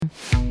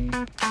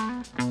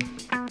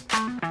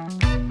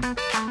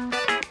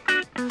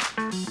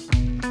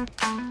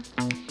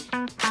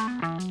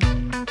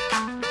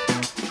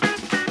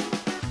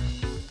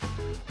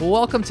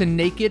welcome to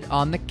Naked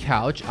on the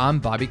Couch. I'm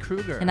Bobby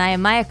Kruger. And I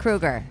am Maya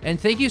Kruger. And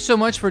thank you so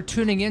much for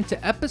tuning in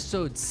to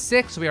episode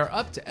 6. We are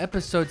up to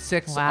episode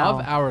 6 Wow.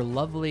 of our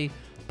lovely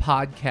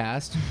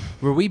podcast,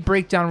 where we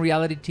break down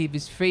reality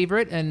TV's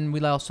favorite, and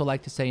we also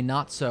like to say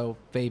not so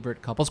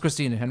favorite couples.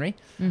 Christine and Henry.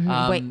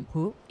 Wait,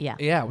 who? Yeah.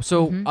 Yeah.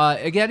 So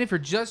again, if you're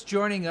just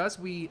joining us,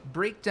 we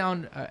break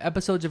down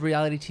episodes of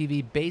reality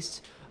TV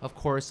based, of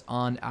course,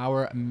 on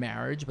our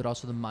marriage, but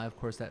also of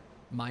course, that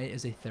Maya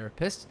is a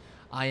therapist.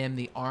 I am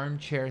the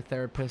armchair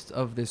therapist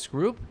of this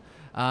group.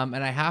 And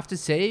I have to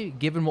say,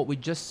 given what we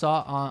just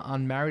saw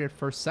on Married at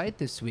First Sight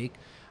this week,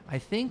 I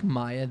think,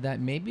 Maya, that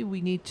maybe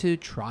we need to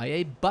try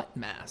a butt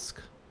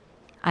mask.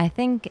 I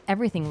think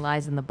everything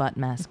lies in the butt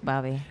mask,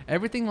 Bobby.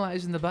 Everything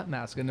lies in the butt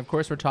mask. And, of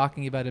course, we're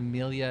talking about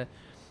Amelia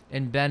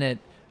and Bennett,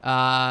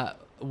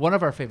 one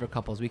of our favorite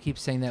couples. We keep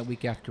saying that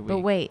week after week. But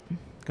wait.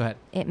 Go ahead.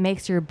 It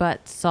makes your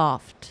butt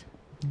soft,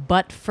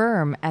 but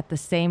firm at the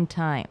same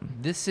time.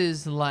 This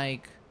is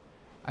like,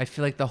 I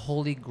feel like the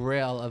holy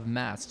grail of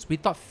masks. We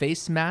thought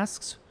face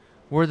masks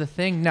were the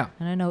thing. No.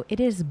 I don't know. It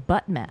is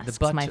butt masks,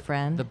 my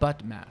friend. The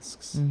butt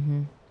masks.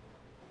 Mm-hmm.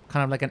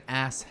 Kind of like an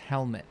ass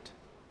helmet.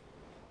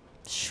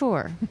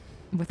 Sure.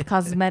 With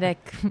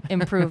cosmetic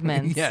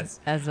improvements Yes.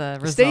 as a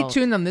result.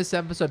 Stay tuned on this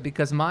episode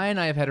because Maya and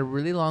I have had a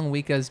really long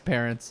week as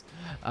parents.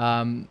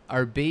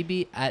 Our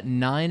baby at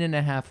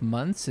 9.5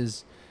 months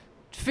is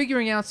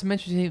figuring out some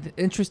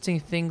interesting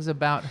things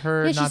about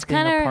her not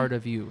being a part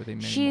of you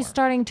anymore. She's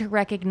starting to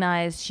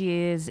recognize she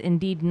is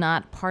indeed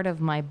not part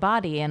of my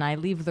body, and I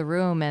leave the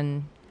room,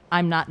 and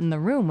I'm not in the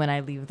room when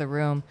I leave the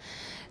room.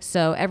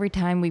 So every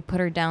time we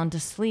put her down to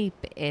sleep,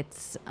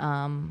 it's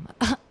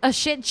a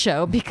shit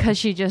show because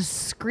she just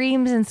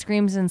screams and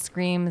screams and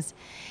screams.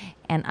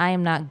 And I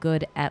am not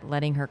good at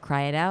letting her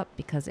cry it out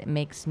because it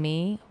makes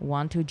me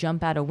want to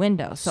jump out a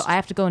window. So I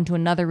have to go into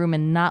another room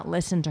and not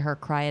listen to her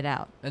cry it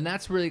out. And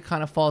that's really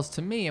kind of falls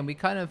to me. And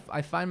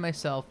I find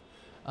myself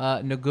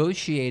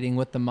negotiating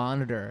with the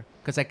monitor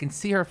because I can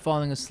see her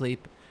falling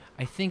asleep.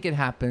 I think it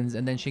happens.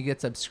 And then she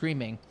gets up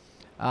screaming.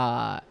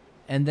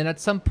 And then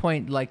at some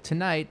point, like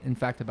tonight, in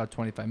fact, about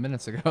 25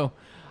 minutes ago,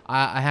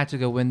 I had to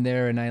go in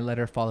there and I let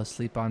her fall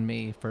asleep on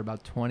me for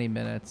about 20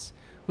 minutes.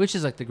 Which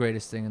is like the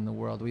greatest thing in the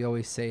world. We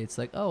always say it's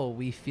like, oh,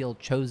 we feel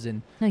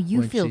chosen. No, you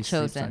when feel she sleeps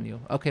chosen. on you.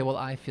 Okay, well,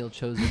 I feel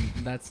chosen.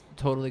 That's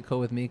totally cool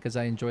with me because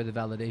I enjoy the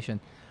validation.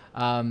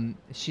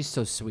 She's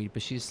so sweet,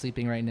 but she's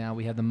sleeping right now.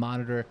 We have the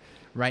monitor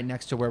right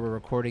next to where we're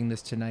recording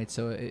this tonight.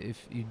 So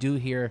if you do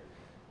hear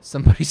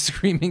somebody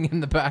screaming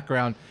in the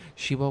background,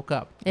 she woke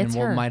up. It's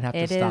and her. we might have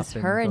to stop It is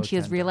her, and she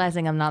is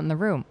realizing I'm not in the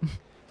room.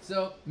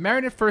 So,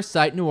 Married at First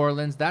Sight, New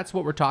Orleans. That's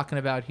what we're talking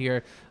about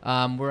here.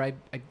 Where I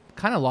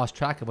kind of lost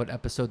track of what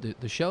episode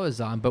the show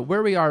is on, but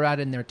where we are at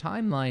in their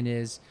timeline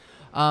is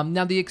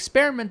now the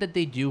experiment that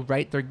they do,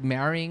 right? They're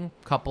marrying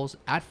couples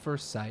at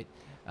first sight.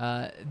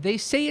 They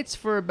say it's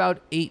for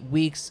about 8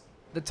 weeks.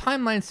 The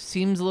timeline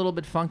seems a little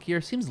bit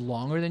funkier, seems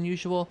longer than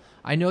usual.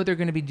 I know they're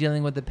going to be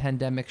dealing with the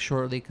pandemic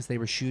shortly because they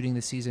were shooting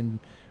the season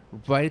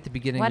right at the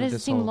beginning. Why of does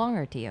this it seem whole,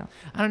 longer to you?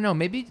 I don't know.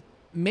 Maybe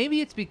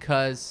it's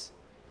because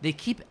they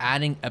keep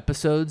adding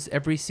episodes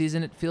every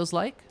season, it feels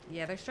like.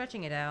 Yeah, they're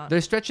stretching it out.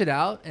 They stretch it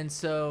out, and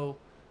so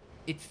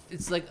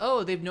it's like,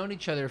 oh, they've known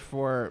each other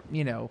for,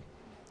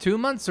 2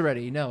 months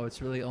already. No,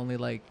 it's really only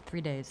like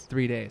 3 days.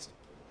 3 days.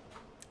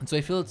 And so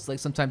I feel it's like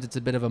sometimes it's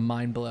a bit of a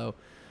mind blow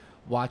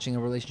watching a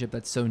relationship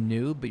that's so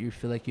new, but you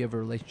feel like you have a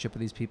relationship with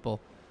these people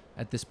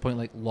at this point,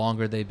 like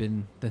longer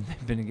than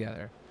they've been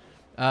together.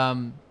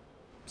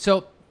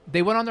 So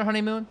they went on their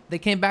honeymoon. They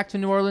came back to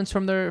New Orleans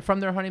from their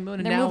honeymoon,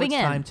 and They're now moving it's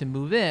in. time to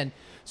move in.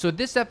 So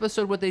this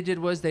episode, what they did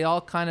was they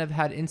all kind of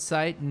had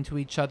insight into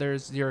each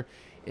other's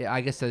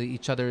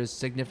each other's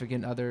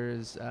significant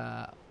others'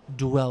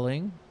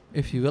 dwelling,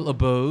 if you will,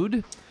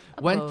 abode.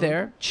 Went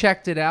there,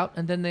 checked it out,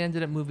 and then they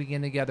ended up moving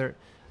in together.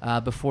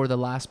 Before the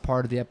last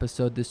part of the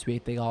episode this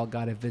week, they all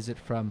got a visit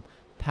from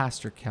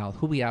Pastor Cal,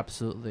 who we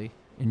absolutely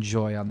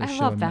enjoy on the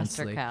show love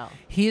immensely. Pastor Cal.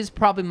 He is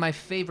probably my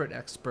favorite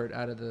expert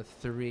out of the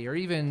three, or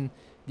even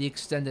the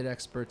extended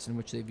experts in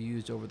which they've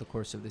used over the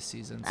course of the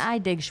seasons. I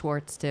dig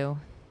Schwartz, too.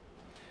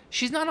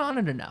 She's not on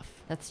it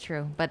enough. That's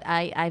true. But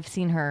I've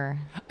seen her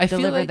I feel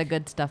deliver like- the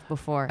good stuff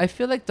before. I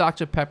feel like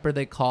Dr. Pepper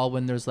they call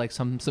when there's like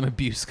some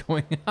abuse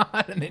going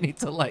on and they need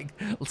to like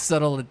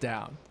settle it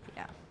down.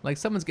 Yeah. Like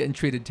someone's getting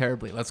treated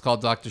terribly. Let's call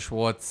Dr.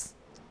 Schwartz.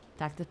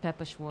 Dr.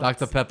 Pepper Schwartz.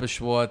 Dr. Pepper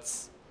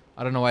Schwartz.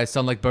 I don't know why I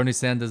sound like Bernie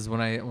Sanders when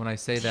I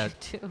say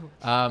that. Too.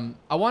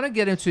 I want to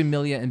get into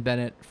Amelia and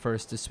Bennett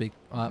first this week,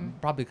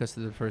 probably because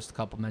of the first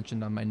couple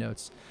mentioned on my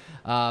notes.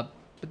 But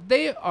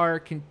they are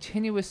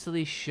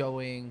continuously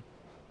showing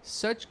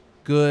such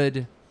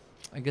good,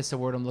 I guess the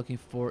word I'm looking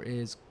for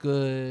is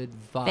good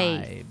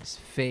vibes,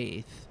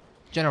 faith,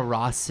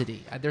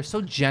 generosity. They're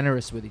so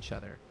generous with each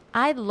other.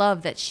 I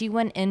love that she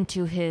went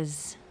into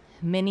his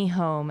mini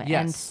home and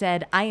Yes.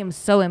 said, I am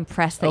so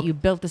impressed that Okay. you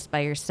built this by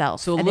yourself.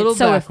 So a and little it's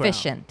so background.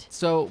 efficient.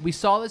 So we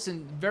saw this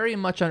very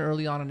much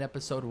early on in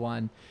episode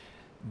 1.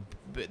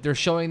 they're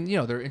showing,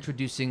 they're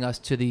introducing us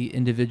to the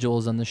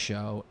individuals on the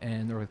show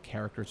and or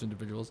characters,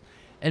 individuals.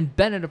 And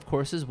Bennett, of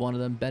course, is one of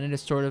them. Bennett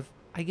is sort of,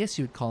 I guess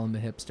you would call him a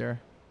hipster.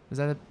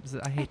 I hate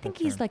I think that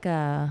he's term. like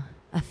a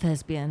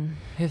thespian.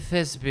 A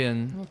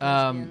thespian.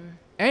 Thespian.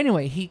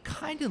 Anyway, he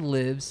kind of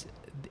lives,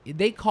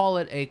 they call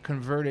it a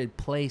converted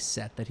play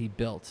set that he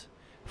built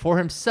for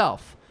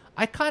himself.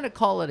 I kind of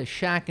call it a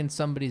shack in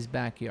somebody's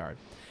backyard.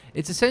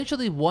 It's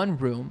essentially one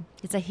room.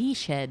 It's a he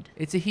shed.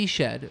 It's a he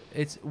shed.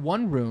 It's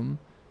one room.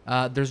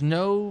 There's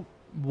no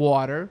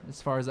water,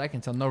 as far as I can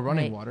tell, no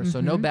running Right. water.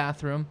 So no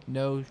bathroom,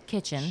 no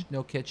Kitchen.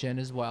 no kitchen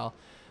as well.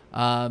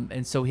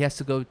 And so he has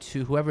to go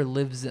to whoever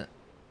lives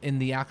in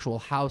the actual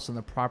house on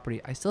the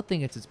property. I still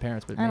think it's his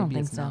parents, but I don't maybe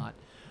think it's so. not.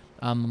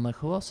 I'm like,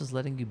 who else is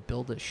letting you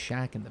build a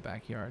shack in the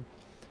backyard?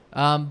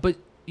 But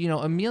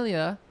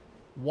Amelia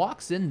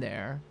walks in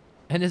there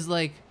and is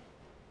like,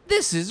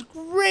 "This is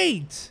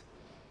great.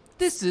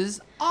 This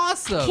is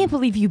awesome." I can't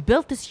believe you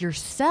built this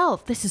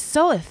yourself. This is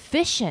so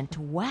efficient.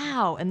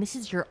 Wow. And this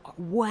is your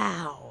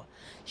wow.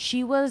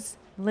 She was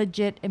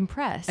legit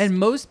impressed. And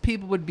most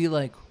people would be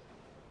like,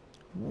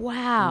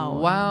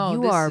 wow.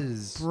 You this are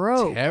is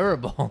broke.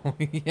 terrible.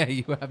 Yeah,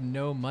 you have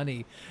no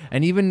money.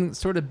 And even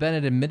sort of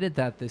Bennett admitted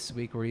that this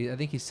week, where I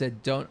think he said,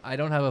 I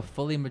don't have a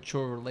fully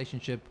mature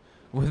relationship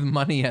with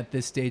money at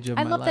this stage of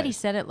I my love life. that he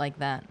said it like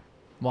that.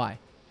 Why?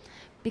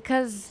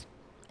 Because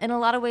in a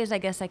lot of ways, I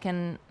guess I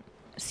can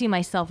see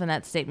myself in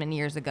that statement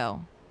years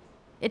ago.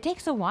 It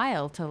takes a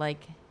while to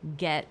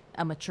get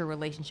a mature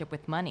relationship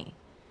with money.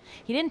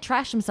 He didn't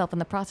trash himself in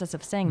the process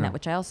of saying No. that,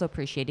 which I also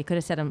appreciate. He could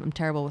have said I'm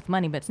terrible with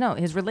money, but no,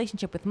 his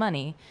relationship with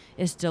money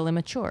is still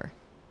immature.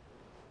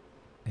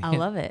 I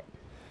love it.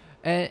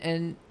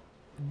 And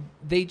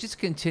they just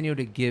continue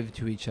to give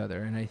to each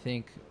other. And I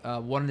think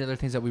one of the other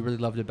things that we really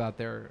loved about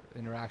their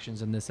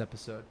interactions in this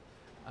episode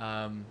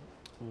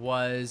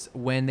was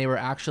when they were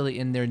actually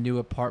in their new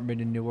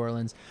apartment in New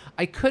Orleans.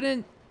 I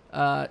couldn't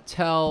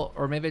tell,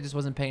 or maybe I just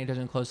wasn't paying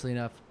attention closely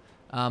enough.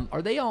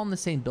 Are they all in the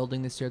same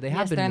building this year? They have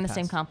Yes, been they're in in the the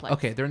same past. complex.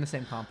 Okay, they're in the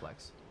same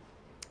complex.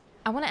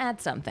 I want to add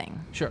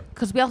something. Sure.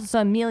 Because we also saw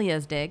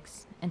Amelia's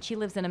digs, and she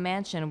lives in a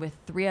mansion with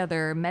 3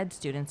 other med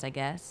students, I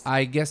guess.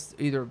 I guess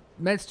either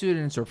med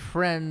students or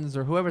friends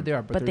or whoever they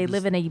are. But they they're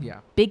live just- in a yeah.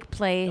 big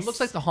place. It looks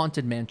like the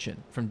Haunted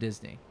Mansion from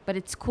Disney. But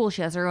it's cool.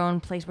 She has her own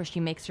place where she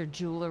makes her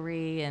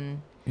jewelry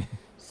and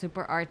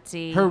super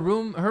artsy. Her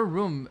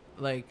room,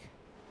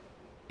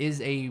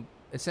 is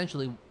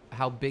essentially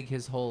how big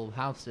his whole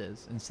house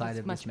is inside It's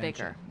of much this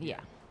mansion.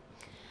 bigger.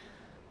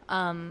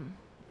 Yeah.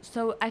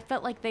 So I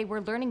felt like they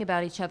were learning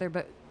about each other,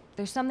 but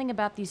there's something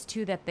about these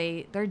two that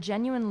they're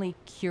genuinely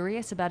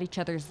curious about each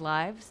other's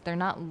lives. They're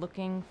not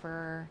looking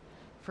for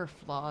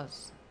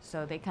flaws.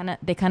 So they kind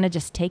of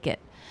just take it.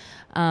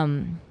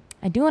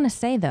 I do want to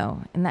say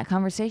though, in that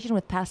conversation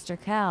with Pastor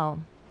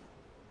Cal,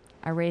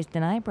 I raised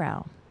an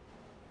eyebrow.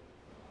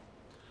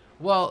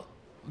 Well,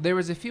 there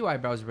was a few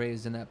eyebrows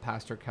raised in that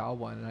Pastor Cal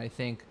one, and I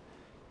think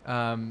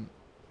one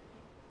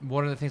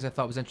of the things I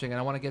thought was interesting, and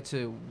I want to get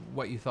to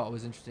what you thought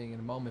was interesting in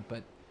a moment,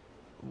 but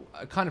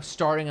kind of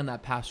starting on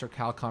that Pastor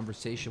Cal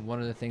conversation,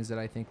 one of the things that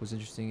I think was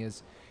interesting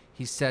is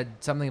he said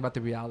something about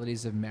the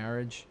realities of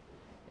marriage.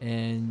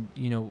 And,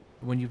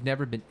 when you've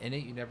never been in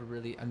it, you never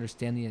really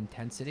understand the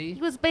intensity.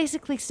 He was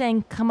basically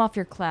saying, come off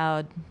your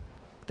cloud.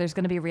 There's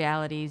going to be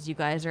realities. You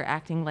guys are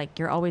acting like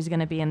you're always going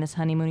to be in this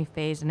honeymoony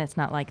phase, and it's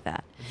not like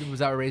that. Was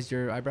that what raised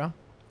your eyebrow?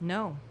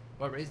 No.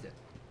 What raised it?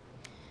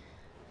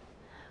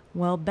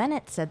 Well,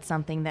 Bennett said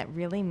something that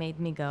really made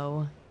me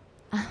go,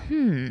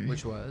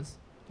 Which was?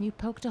 you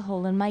poked a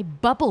hole in my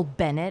bubble,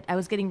 Bennett. I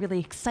was getting really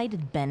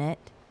excited, Bennett.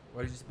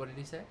 What did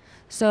he say?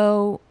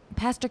 So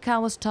Pastor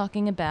Cal was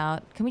talking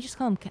about, can we just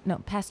call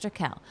him, Pastor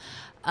Cal.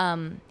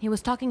 He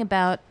was talking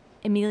about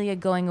Amelia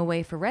going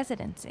away for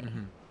residency.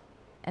 Mm-hmm.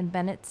 And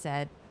Bennett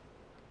said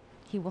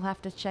he will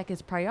have to check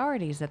his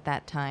priorities at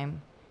that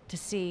time to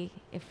see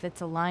if it's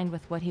aligned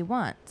with what he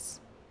wants.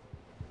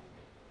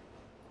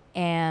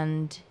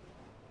 And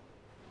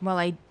while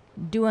I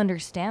do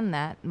understand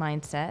that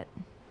mindset,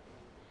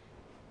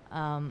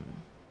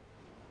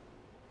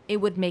 it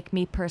would make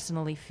me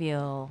personally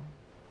feel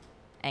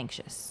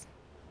anxious.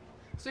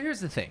 So here's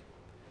the thing.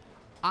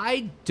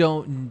 I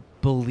don't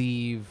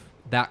believe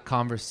that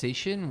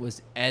conversation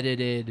was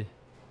edited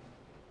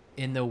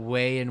in the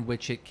way in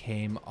which it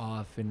came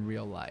off in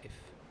real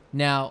life.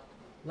 Now,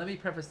 let me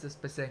preface this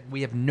by saying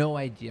we have no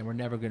idea. We're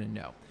never going to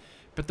know.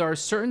 But there are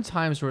certain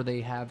times where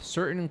they have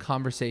certain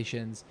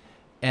conversations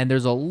and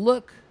there's a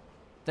look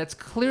that's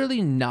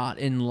clearly not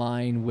in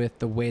line with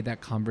the way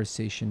that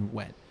conversation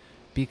went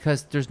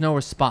because there's no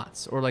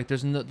response or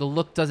the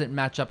look doesn't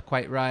match up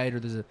quite right or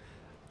there's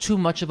too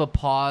much of a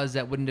pause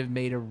that wouldn't have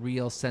made a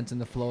real sense in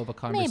the flow of a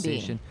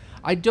conversation.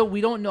 Maybe.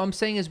 We don't know. I'm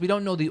saying is we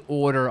don't know the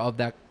order of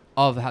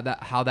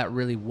how that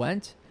really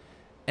went.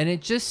 And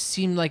it just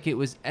seemed like it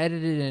was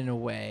edited in a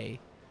way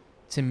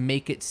to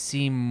make it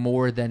seem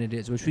more than it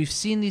is, which we've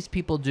seen these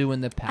people do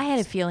in the past. I had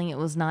a feeling it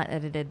was not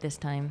edited this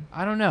time.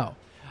 I don't know.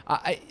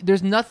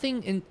 There's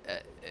nothing in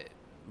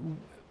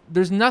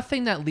there's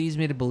nothing that leads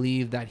me to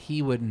believe that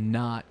he would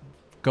not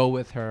go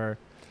with her.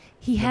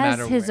 He no has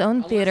matter his where. own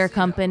Unless, theater you know.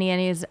 company,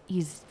 and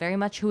he's very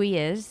much who he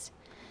is.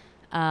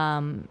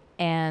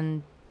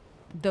 And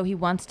though he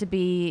wants to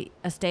be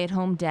a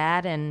stay-at-home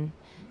dad and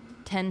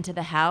tend to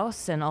the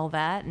house and all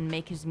that and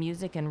make his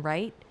music and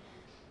write.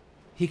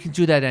 He can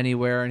do that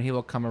anywhere, and he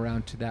will come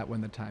around to that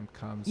when the time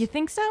comes. You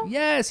think so?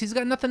 Yes, he's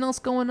got nothing else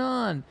going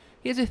on.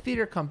 He has a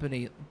theater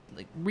company.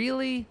 Like,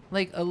 really?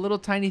 Like a little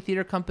tiny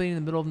theater company in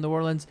the middle of New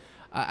Orleans?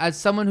 As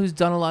someone who's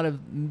done a lot of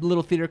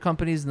little theater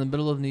companies in the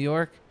middle of New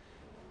York,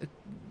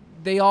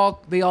 they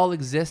all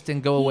exist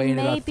and go away in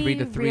about 3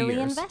 to 3 He may be really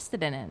years.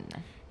 invested in it.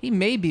 He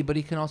may be, but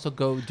he can also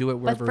go do it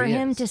wherever But for he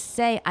him is. to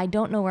say, I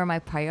don't know where my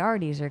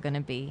priorities are going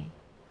to be,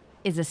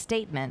 is a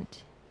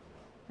statement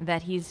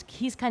that he's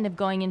kind of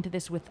going into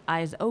this with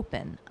eyes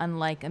open,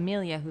 unlike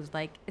Amelia, who's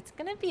like, it's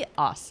going to be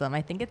awesome.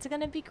 I think it's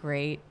going to be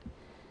great.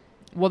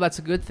 Well, that's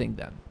a good thing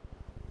then.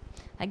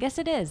 I guess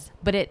it is.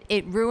 But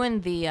it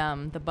ruined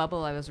the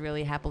bubble I was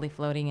really happily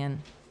floating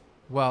in.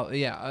 Well,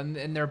 yeah,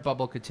 and their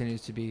bubble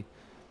continues to be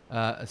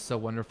so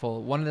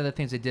wonderful. One of the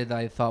things they did that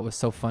I thought was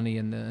so funny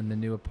in the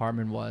new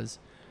apartment was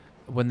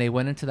when they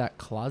went into that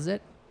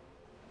closet,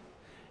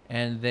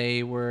 and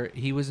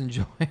he was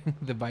enjoying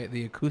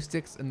the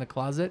acoustics in the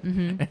closet,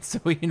 and so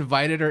he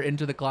invited her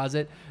into the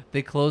closet.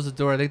 They closed the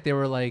door. I think they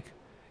were like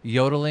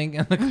yodeling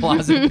in the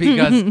closet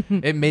because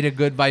it made a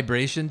good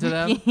vibration to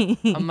them.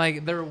 I'm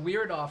like, their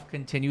weird off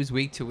continues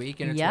week to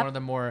week, and it's Yep. one of the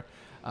more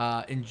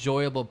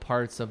enjoyable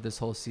parts of this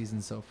whole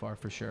season so far,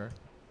 for sure.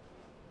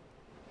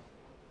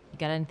 You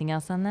got anything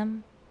else on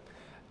them?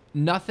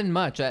 Nothing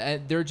much.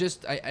 They're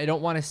just, I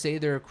don't want to say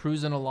they're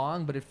cruising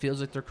along, but it feels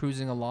like they're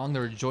cruising along.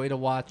 They're a joy to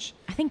watch.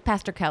 I think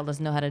Pastor Cal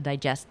doesn't know how to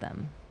digest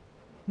them.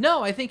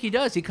 No, I think he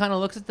does. He kind of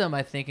looks at them,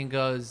 I think, and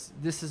goes,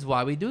 this is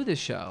why we do this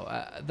show.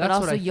 That's But what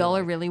also, I feel y'all are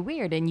like. really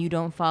weird, and you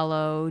don't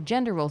follow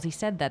gender roles. He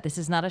said that. This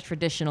is not a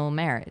traditional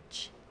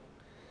marriage.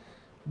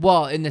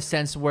 Well, in the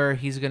sense where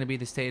he's going to be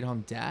the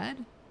stay-at-home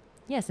dad?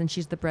 Yes, and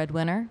she's the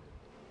breadwinner.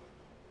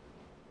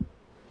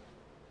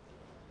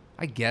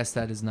 I guess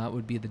that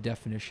would be the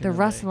definition. The of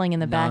rustling a in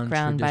the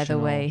background, by the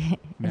way,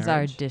 is our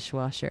marriage.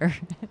 dishwasher.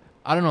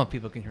 I don't know if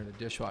people can hear the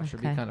dishwasher.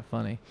 It'd be Okay. kind of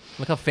funny.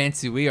 Look how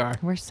fancy we are.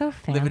 We're so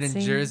fancy. Living in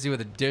Jersey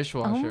with a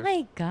dishwasher. Oh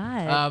my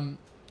god.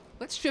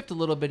 Let's shift a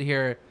little bit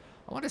here.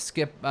 I want to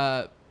skip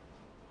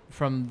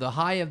from the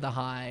high of the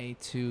high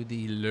to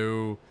the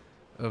low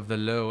of the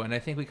low, and I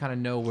think we kind of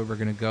know where we're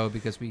gonna go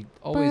because we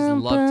always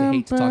love to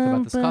hate to talk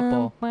about this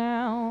couple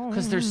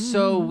because they're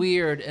so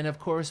weird. And of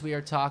course, we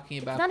are talking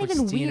It's about not even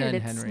Christina weird.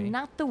 and It's Henry.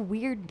 not the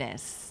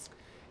weirdness.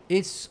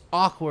 It's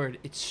awkward.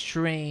 It's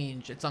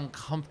strange. It's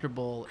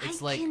uncomfortable.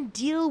 It's I like can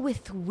deal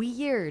with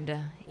weird.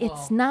 It's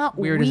Well, not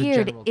weird weird. is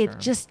a general It term.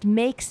 just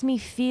makes me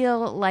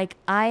feel like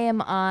I am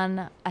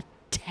on a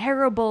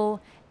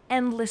terrible,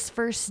 endless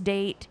first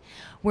date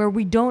where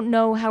we don't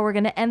know how we're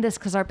going to end this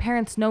because our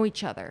parents know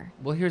each other.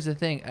 well, here's the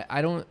thing.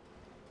 I don't.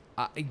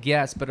 I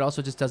guess, but it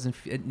also just doesn't.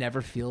 It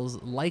never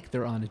feels like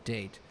they're on a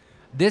date.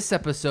 This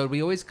episode,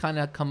 we always kind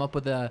of come up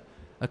with an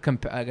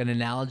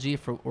analogy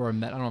for, or I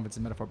don't know if it's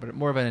a metaphor, but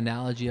more of an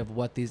analogy of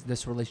what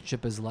this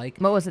relationship is like.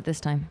 What was it this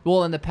time?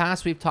 Well, in the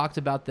past, we've talked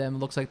about them. It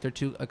looks like they're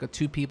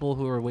two people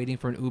who are waiting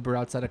for an Uber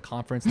outside a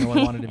conference no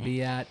one wanted to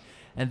be at.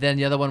 And then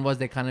the other one was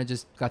they kind of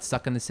just got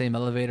stuck in the same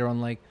elevator on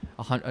like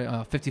a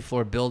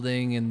 50-floor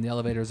building, and the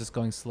elevator was just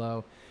going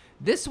slow.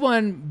 This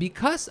one,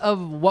 because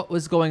of what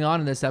was going on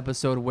in this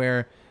episode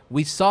where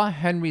we saw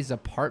Henry's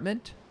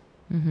apartment,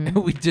 and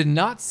we did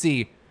not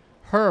see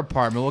her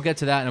apartment. We'll get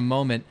to that in a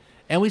moment.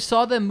 And we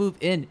saw them move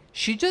in.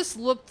 She just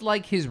looked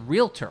like his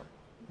realtor,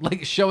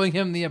 like showing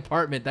him the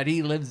apartment that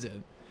he lives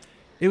in.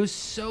 It was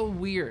so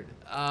weird.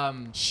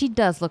 She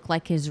does look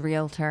like his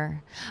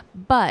realtor,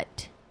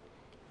 but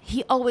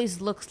he always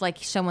looks like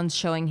someone's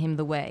showing him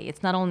the way.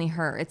 It's not only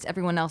her, it's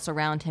everyone else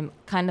around him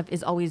kind of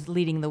is always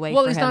leading the way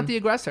Well, for he's him. not the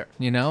aggressor,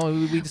 you know?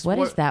 What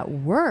is that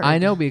word? I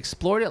know, we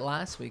explored it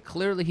last week.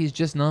 Clearly, he's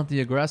just not the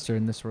aggressor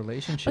in this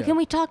relationship. But can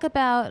we talk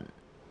about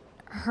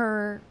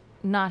her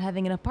not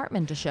having an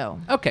apartment to show?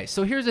 Okay,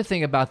 so here's the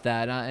thing about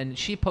that. And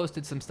she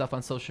posted some stuff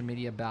on social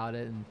media about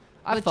it, and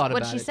I've thought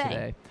What'd about she it say?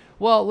 today.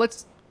 Well,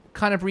 let's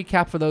kind of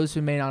recap for those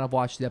who may not have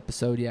watched the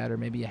episode yet, or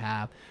maybe you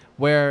have,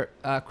 where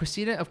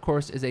Christina, of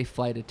course, is a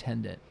flight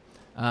attendant.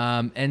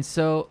 And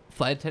so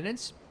flight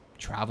attendants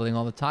traveling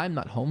all the time,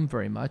 not home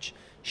very much.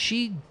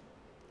 She,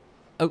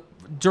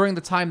 during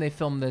the time they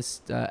filmed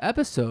this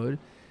episode,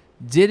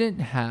 didn't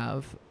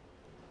have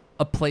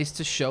a place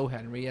to show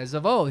Henry as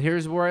of, oh,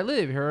 here's where I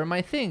live, here are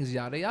my things,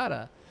 yada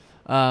yada.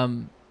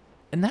 And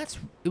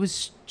it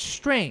was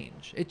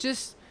strange. It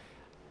just,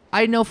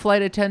 I know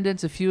flight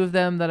attendants, a few of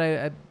them that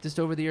I just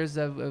over the years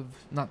of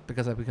not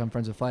because I've become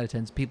friends with flight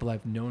attendants, people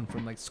I've known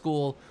from like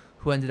school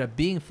who ended up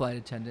being flight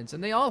attendants,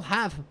 and they all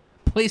have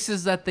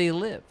places that they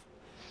live.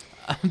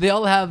 They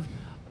all have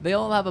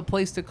a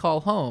place to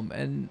call home,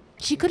 and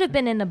She could have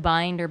been in a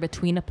bind or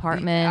between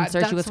apartments, or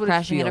she that's was what it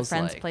crashing at a feels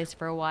friend's like. place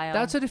for a while.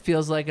 that's what it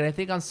feels like. And I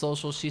think on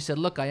social she said,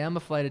 look, I am a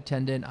flight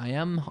attendant, I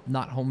am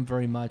not home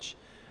very much,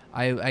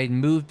 I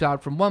moved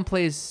out from one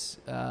place,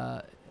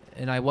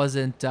 and I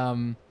wasn't,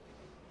 I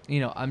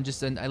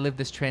live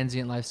this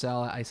transient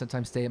lifestyle. I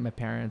sometimes stay at my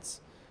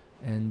parents.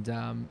 And,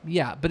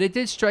 but it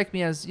did strike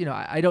me as,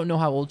 I don't know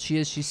how old she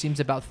is. She seems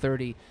about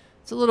 30.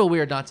 It's a little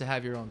weird not to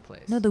have your own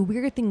place. No, the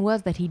weird thing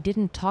was that he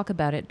didn't talk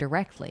about it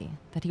directly.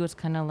 That he was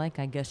kind of like,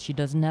 I guess she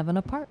doesn't have an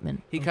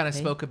apartment. He kind of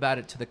spoke about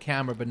it to the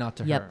camera, but not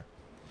to Yep. her.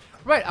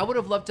 Right. I would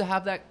have loved to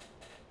have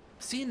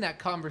seen that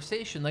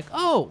conversation. Like,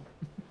 oh,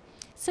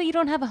 So you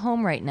don't have a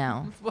home right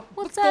now.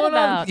 what's that going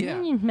about?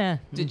 on? Yeah.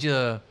 Did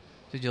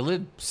you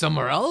live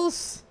somewhere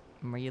else?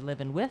 Were you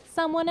living with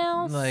someone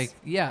else? Like,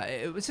 yeah,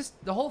 it was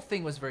just, the whole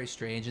thing was very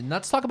strange. And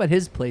let's talk about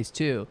his place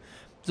too.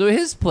 So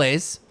his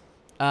place,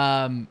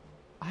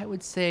 I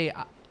would say,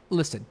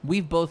 listen,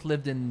 we've both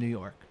lived in New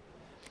York.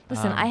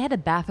 Listen, I had a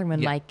bathroom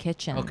in my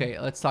kitchen. Okay,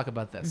 let's talk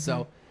about this.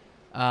 So,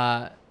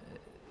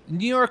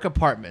 New York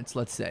apartments,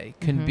 let's say,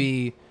 can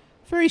be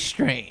very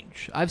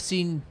strange. I've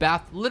seen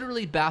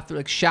literally bathroom,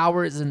 like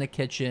showers in the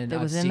kitchen. It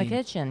was in the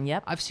kitchen,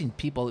 yep. I've seen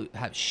people who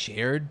have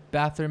shared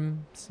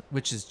bathrooms,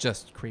 which is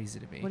just crazy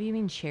to me. What do you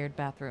mean shared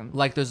bathroom?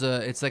 Like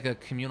it's like a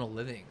communal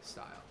living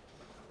style,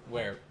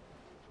 where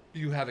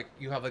you have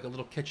like a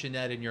little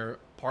kitchenette in your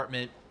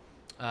apartment.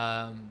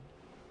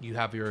 You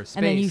have your space.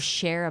 And then you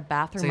share a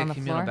bathroom it's like on a the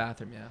communal floor?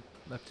 bathroom,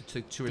 yeah. Up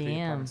to two or three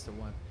Damn. apartments to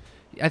one.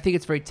 I think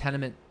it's very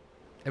tenement.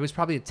 It was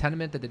probably a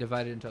tenement that they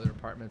divided into other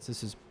apartments.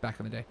 This is back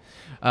in the day.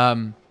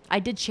 I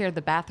did share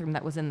the bathroom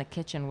that was in the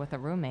kitchen with a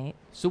roommate.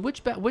 So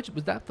which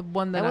was that the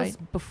one That was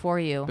before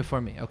you. before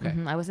me? Okay.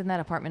 I was in that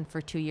apartment for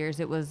 2 years.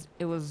 It was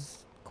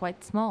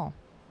quite small.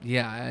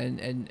 Yeah,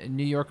 and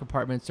New York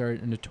apartments are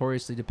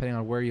notoriously, depending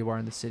on where you are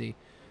in the city,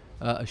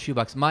 a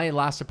shoebox. My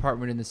last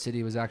apartment in the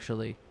city was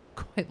actually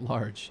quite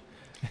large.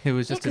 It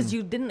was just because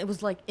you didn't. It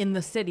was like in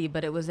the city,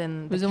 but it was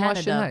in the in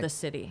Washington Canada of Heights. the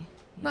city.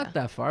 not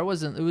that far. It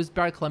wasn't. It was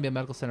Barry Columbia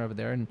Medical Center over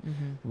there, and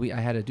I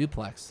had a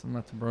duplex. I'm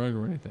not to brag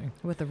or anything.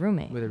 With a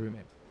roommate. With a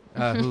roommate.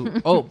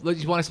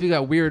 You want to speak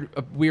about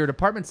weird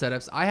apartment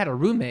setups? I had a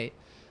roommate.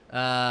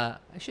 I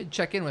should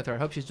check in with her. I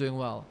hope she's doing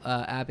well.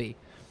 Abby.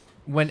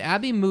 When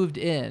Abby moved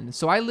in,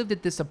 so I lived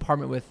at this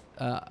apartment with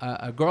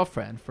a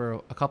girlfriend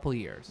for a couple of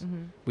years.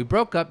 We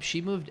broke up.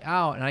 She moved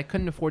out, and I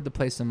couldn't afford the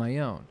place on my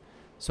own.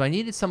 So I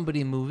needed somebody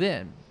to move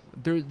in.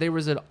 There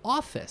was an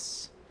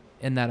office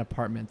in that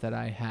apartment that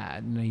I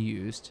had and I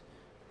used.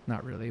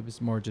 Not really. It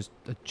was more just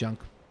a junk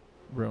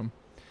room.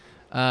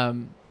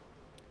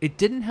 It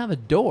didn't have a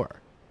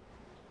door.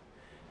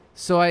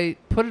 So I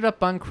put it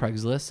up on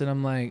Craigslist, and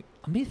I'm like,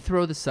 let me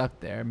throw this up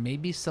there.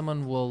 Maybe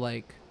someone will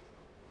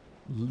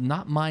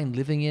not mind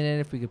living in it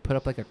if we could put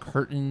up like a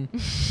curtain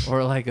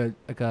or like a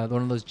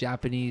one of those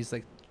Japanese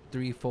like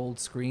 3-fold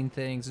screen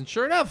things. And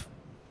sure enough,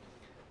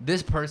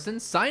 this person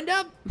signed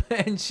up,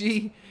 and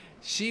she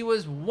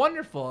was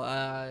wonderful.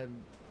 How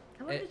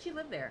long did she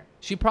live there?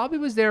 She probably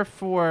was there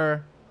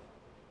for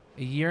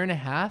a year and a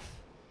half,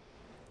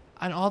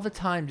 and all the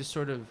time just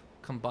sort of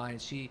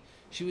combined. She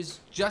was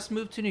just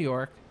moved to New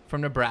York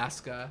from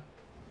Nebraska.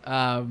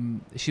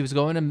 She was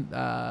getting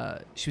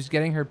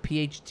her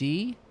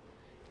PhD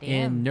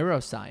in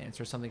neuroscience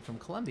or something from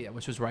Columbia,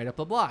 which was right up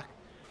the block.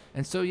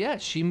 And so yeah,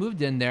 she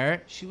moved in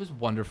there. She was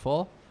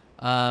wonderful.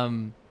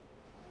 And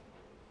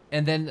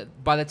then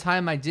by the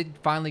time I did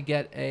finally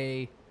get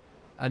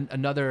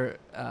another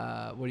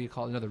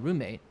another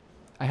roommate,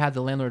 I had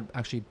the landlord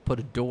actually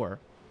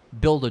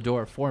build a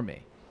door for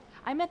me.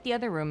 I met the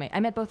other roommate. I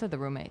met both of the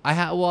roommates. I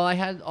had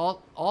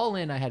all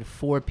in. I had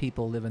 4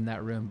 people live in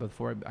that room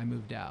before I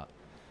moved out.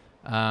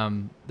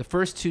 The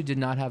first 2 did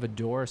not have a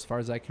door, as far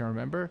as I can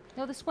remember.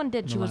 No, this one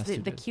did. And She the was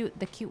last the 2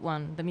 did. cute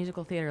one, the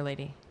musical theater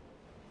lady.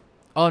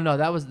 Oh no,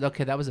 that was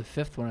okay. That was a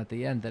 5th one at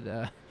the end.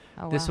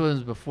 This one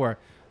was before.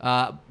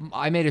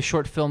 I made a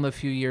short film a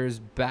few years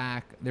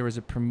back. There was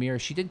a premiere.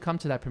 She did come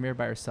to that premiere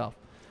by herself.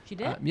 She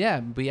did? Yeah,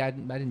 but I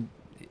didn't.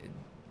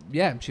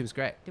 Yeah, she was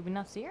great. Did we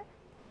not see her?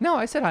 No,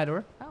 I said hi to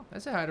her. Oh. I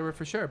said hi to her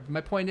for sure.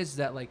 My point is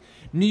that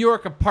New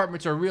York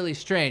apartments are really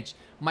strange.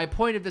 My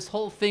point of this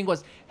whole thing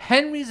was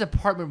Henry's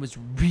apartment was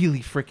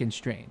really freaking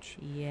strange.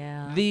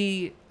 Yeah.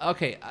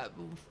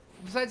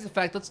 Besides the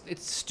fact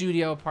it's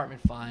studio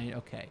apartment, fine,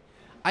 okay.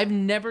 I've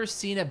never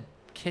seen a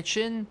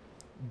kitchen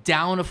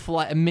down a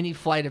mini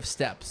flight of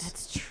steps.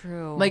 That's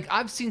true.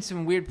 I've seen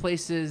some weird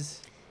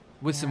places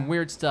with some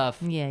weird stuff.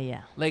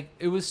 Yeah.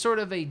 It was sort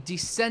of a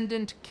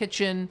descendant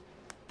kitchen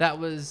that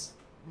was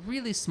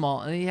really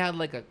small, and he had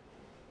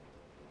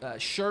a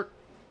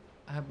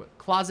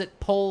closet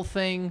pole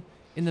thing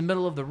in the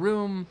middle of the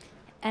room,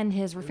 And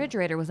his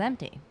refrigerator was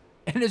empty.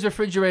 and his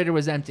refrigerator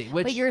was empty.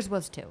 But yours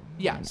was too.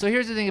 Yeah. So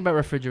here's the thing about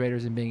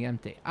refrigerators and being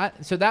empty.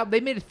 They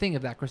made a thing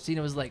of that.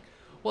 Christina was like,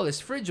 "Well, this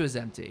fridge was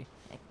empty."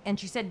 And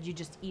she said, "Did you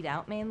just eat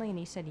out mainly?" And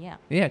he said, "Yeah."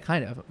 Yeah,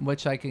 kind of,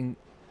 which I can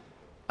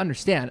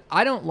understand.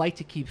 I don't like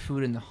to keep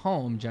food in the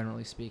home,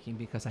 generally speaking,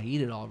 because I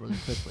eat it all really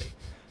quickly.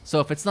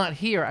 So if it's not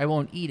here, I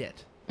won't eat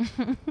it.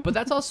 But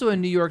that's also a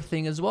New York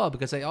thing as well,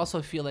 because I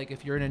also feel like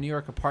if you're in a New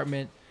York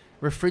apartment,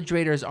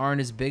 refrigerators aren't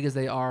as big as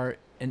they are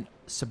in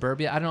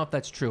suburbia. I don't know if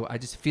that's true. I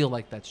just feel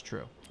like that's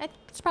true.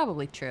 It's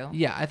probably true.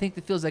 Yeah, I think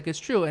it feels like it's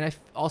true. And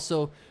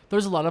also,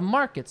 there's a lot of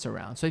markets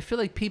around. So I feel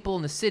like people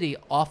in the city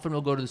often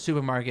will go to the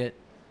supermarket.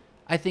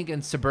 I think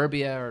in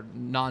suburbia or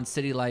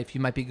non-city life,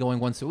 you might be going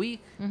once a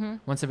week,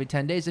 once every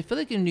 10 days. I feel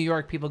like in New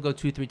York, people go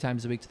 2-3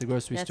 times a week to the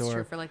grocery store. That's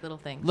true for like little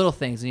things. Little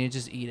things, and you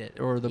just eat it.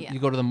 Or you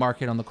go to the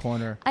market on the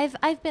corner.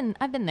 I've been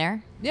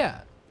there.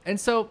 Yeah. And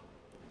so,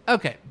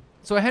 okay.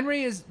 So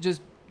Henry is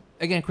just,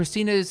 again,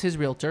 Christina is his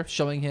realtor,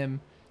 showing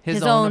him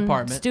his own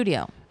apartment.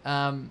 Studio.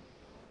 And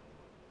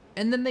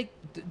then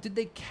did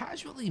they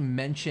casually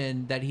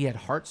mention that he had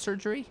heart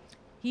surgery?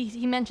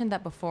 He mentioned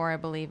that before, I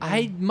believe.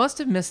 I must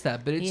have missed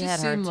that, but it He just had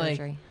seemed heart like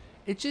surgery.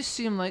 it just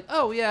seemed like,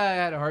 oh yeah, I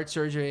had a heart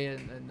surgery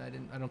and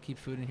I don't keep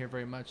food in here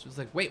very much. It was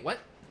like, wait, what?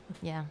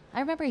 Yeah, I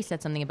remember he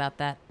said something about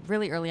that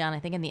really early on, I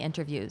think in the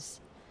interviews.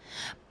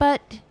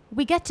 But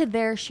we get to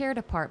their shared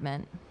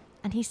apartment,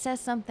 and he says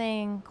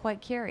something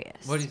quite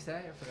curious. What did he say?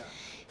 I forgot.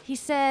 He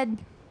said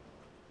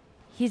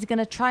he's going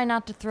to try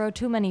not to throw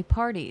too many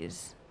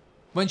parties.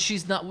 When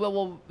she's not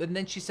well, and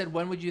then she said,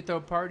 when would you throw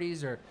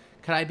parties, or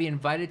could I be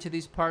invited to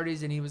these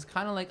parties? And he was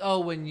kind of like,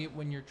 oh, when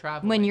you're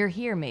traveling. When you're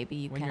here, maybe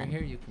you when can.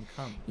 you're here, you can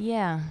come.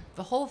 Yeah.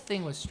 The whole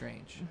thing was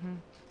strange.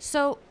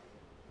 So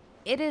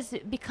it is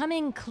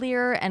becoming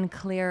clearer and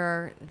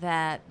clearer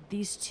that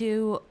these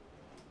two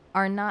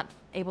are not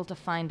able to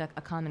find a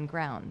common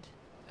ground.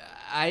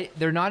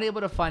 They're not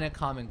able to find a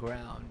common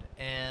ground.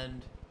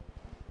 And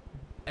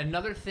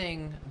another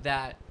thing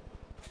that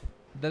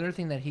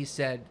he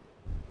said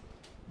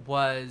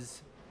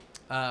was,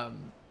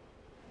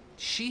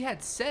 she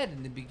had said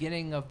in the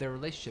beginning of their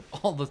relationship,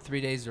 all the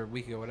 3 days or a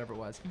week or whatever it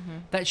was,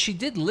 that she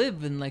did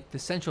live in like the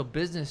central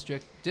business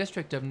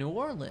district of New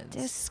Orleans.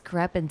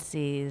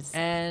 Discrepancies.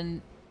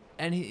 And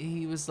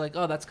he was like,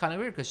 oh, that's kind of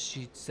weird, because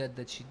she said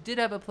that she did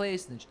have a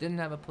place and then she didn't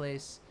have a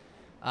place.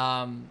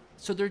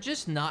 So they're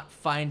just not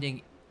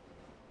finding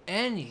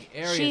any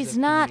areas. She's of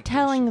not communication.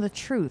 telling the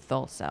truth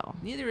also.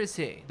 Neither is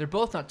he. They're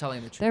both not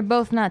telling the truth. They're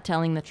both not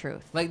telling the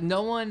truth. Like,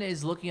 no one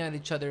is looking at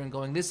each other and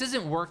going, this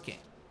isn't working.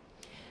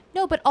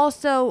 No, but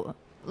also,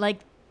 like,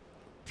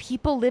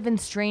 people live in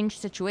strange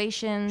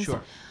situations.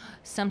 Sure.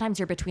 Sometimes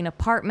you're between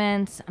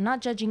apartments. I'm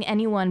not judging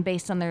anyone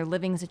based on their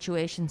living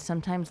situation.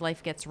 Sometimes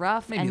life gets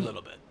rough. Maybe a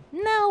little bit.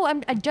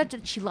 No, I judge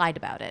that she lied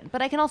about it.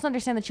 But I can also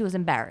understand that she was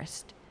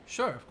embarrassed.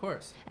 Sure, of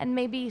course. And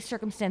maybe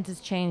circumstances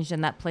changed,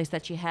 and that place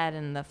that she had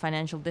in the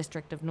financial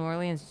district of New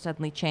Orleans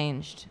suddenly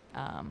changed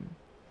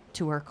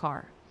to her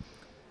car.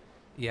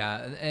 Yeah,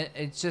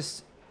 it's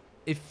just,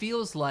 it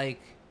feels like,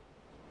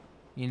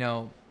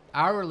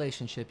 our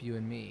relationship, you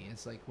and me,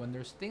 is like when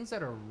there's things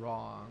that are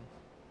wrong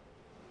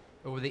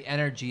or where the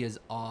energy is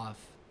off,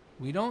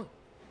 we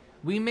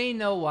may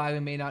know why, we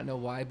may not know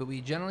why, but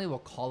we generally will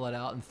call it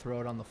out and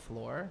throw it on the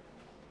floor.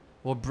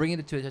 We'll bring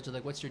it to attention,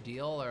 like, what's your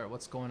deal or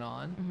what's going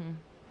on? Mm-hmm.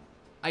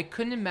 I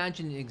couldn't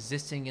imagine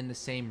existing in the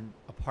same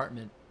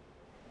apartment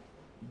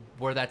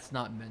where that's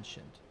not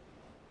mentioned.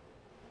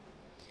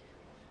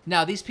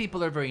 Now, these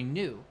people are very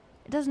new.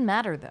 It doesn't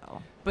matter,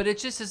 though. But it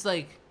just is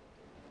like,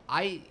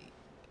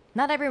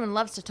 Not everyone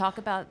loves to talk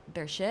about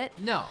their shit.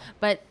 No.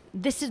 But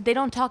they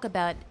don't talk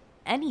about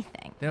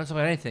anything. They don't talk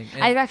about anything.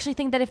 And I actually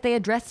think that if they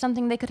addressed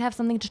something, they could have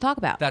something to talk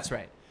about. That's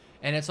right.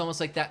 And it's almost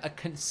like that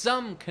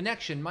some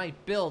connection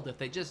might build if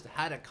they just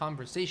had a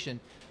conversation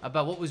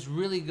about what was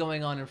really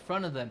going on in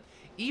front of them.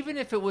 Even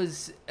if it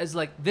was as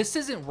like, this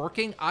isn't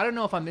working. I don't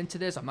know if I'm into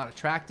this. I'm not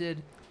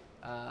attracted.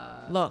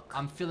 Look.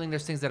 I'm feeling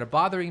there's things that are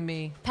bothering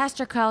me.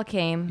 Pastor Kyle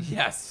came.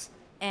 Yes.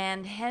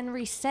 And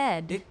Henry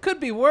said. It could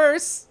be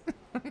worse.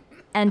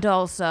 And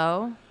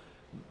also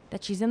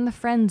that she's in the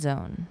friend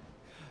zone.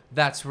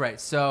 That's right.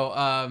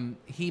 So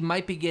he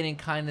might be getting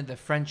kind of the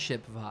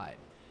friendship vibe.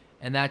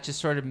 And that just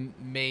sort of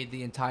made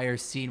the entire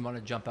scene want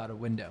to jump out a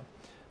window.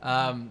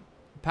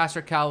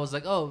 Pastor Cal was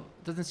like, oh,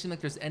 it doesn't seem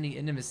like there's any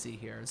intimacy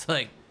here. It's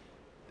like,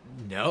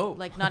 no.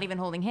 Like not even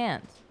holding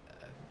hands.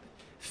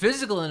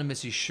 Physical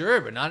intimacy, sure,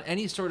 but not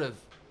any sort of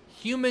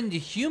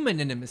human-to-human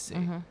intimacy.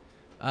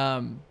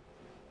 Mm-hmm.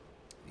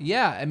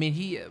 Yeah, I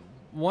mean,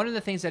 one of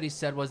the things that he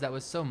said was that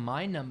was so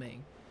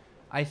mind-numbing.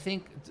 I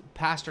think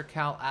Pastor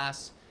Cal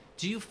asked,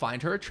 do you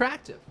find her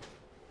attractive?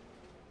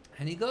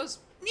 And he goes,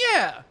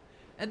 yeah.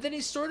 And then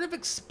he sort of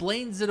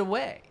explains it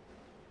away.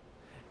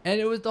 And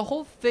it was the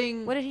whole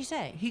thing. What did he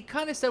say? He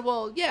kind of said,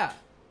 well, yeah,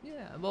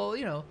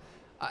 well,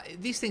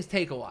 these things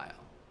take a while.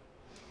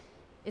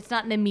 It's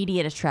not an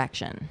immediate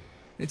attraction.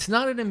 It's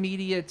not an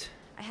immediate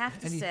I have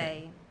to anything.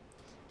 say,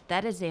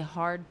 that is a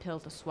hard pill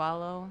to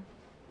swallow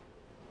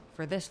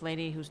for this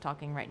lady who's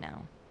talking right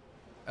now.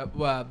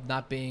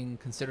 Not being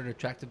considered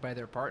attracted by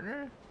their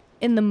partner?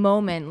 In the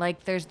moment,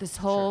 like there's this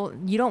whole,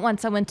 you don't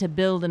want someone to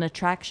build an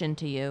attraction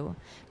to you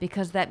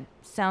because that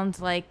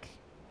sounds like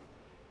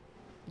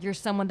you're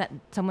someone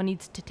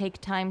needs to take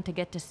time to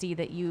get to see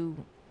that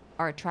you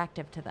are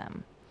attractive to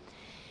them.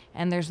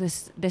 And there's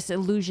this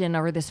illusion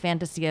or this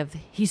fantasy of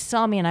he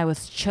saw me and I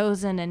was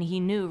chosen and he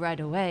knew right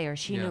away or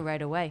she knew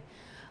right away.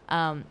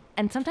 And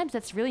sometimes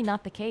that's really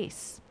not the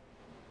case.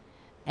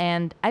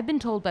 And I've been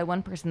told by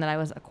one person that I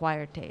was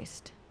acquired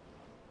taste.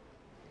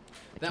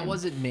 That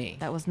wasn't me.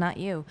 That was not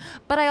you.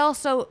 But I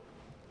also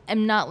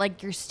am not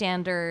like your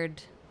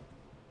standard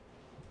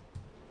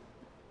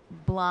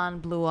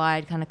blonde,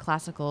 blue-eyed kind of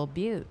classical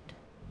beaut.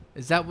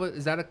 Is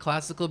that a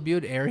classical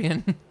beaut?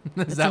 Aryan?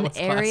 Is It's that an what's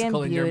Aryan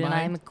classical in your beaut, and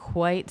mind? I'm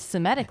quite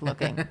Semitic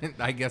looking.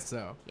 I guess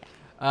so.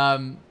 Yeah.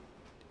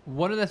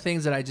 One of the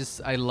things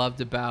that I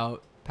loved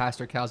about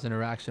Pastor Cal's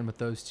interaction with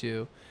those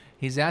two,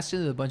 he's asking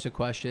them a bunch of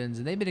questions,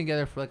 and they've been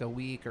together for like a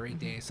week or 8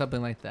 days,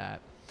 something like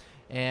that.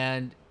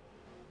 And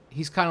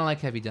he's kind of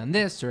like, have you done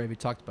this, or have you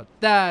talked about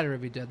that, or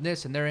have you done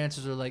this? And their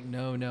answers are like,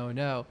 no, no,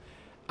 no.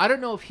 I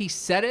don't know if he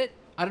said it.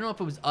 I don't know if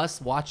it was us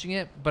watching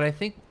it, but I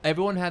think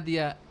everyone had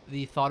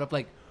the thought of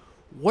like,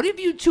 what have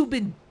you two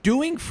been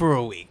doing for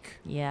a week?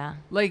 Yeah.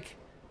 Like,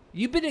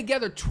 you've been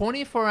together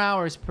 24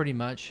 hours pretty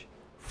much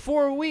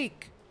for a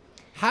week.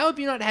 How have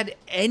you not had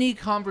any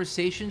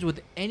conversations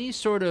with any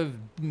sort of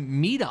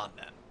meat on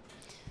them?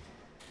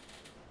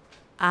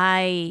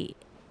 I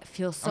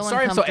feel so I'm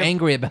sorry I'm so uncomfortable.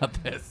 angry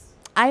about this.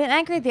 I am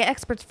angry at the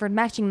experts for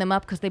matching them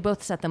up because they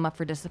both set them up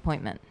for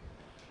disappointment.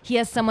 He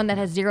has someone that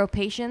has zero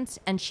patience,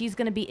 and she's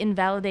going to be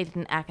invalidated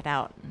and act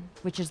out,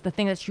 which is the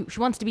thing that she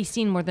wants to be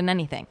seen more than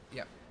anything.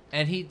 Yeah.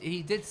 And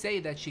he did say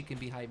that she can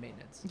be high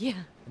maintenance.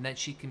 Yeah. And that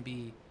she can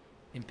be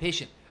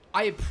impatient.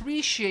 I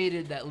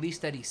appreciated that, at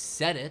least that he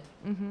said it.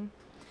 Mm-hmm.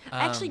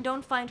 I actually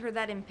don't find her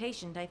that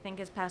impatient. I think,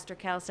 as Pastor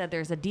Cal said,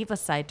 there's a diva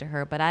side to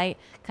her, but I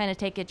kind of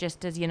take it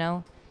just as,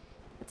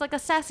 it's like a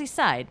sassy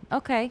side.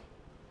 Okay.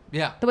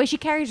 Yeah. The way she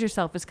carries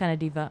herself is kind of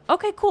diva.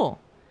 Okay, cool.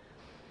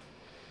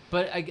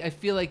 But I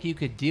feel like you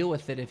could deal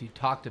with it if you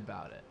talked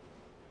about it.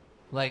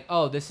 Like,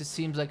 oh,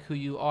 seems like who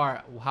you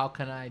are. How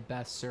can I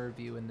best serve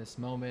you in this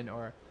moment?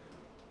 Or,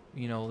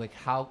 like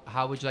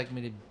how would you like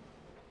me to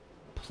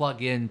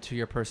plug into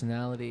your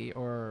personality?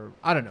 Or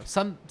I don't know,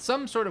 some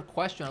sort of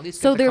question. At least.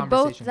 So get the they're both.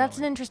 conversation That's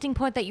going. an interesting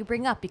point that you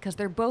bring up because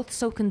they're both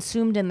so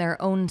consumed in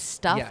their own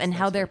stuff Yes, and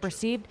how that's they're very true.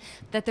 perceived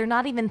that they're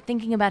not even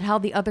thinking about how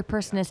the other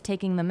person is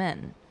taking them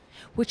in,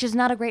 which is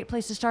not a great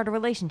place to start a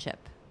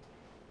relationship.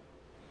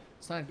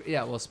 It's not.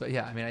 Yeah. Well.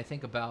 Yeah. I mean, I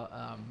think about.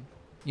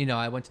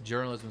 I went to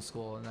journalism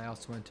school and I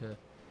also went to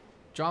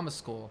drama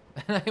school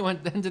and I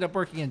ended up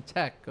working in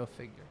tech. Go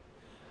figure.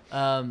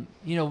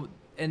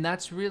 And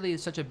that's really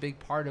such a big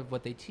part of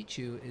what they teach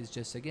you is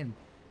just, again,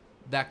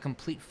 that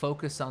complete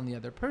focus on the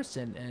other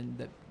person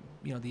and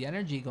the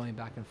energy going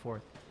back and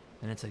forth.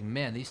 And it's like,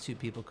 man, these two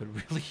people could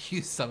really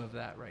use some of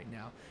that right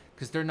now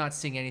because they're not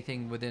seeing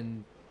anything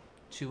within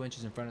 2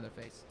 inches in front of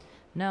their face.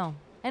 No.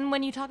 And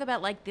when you talk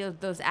about like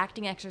those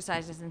acting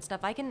exercises and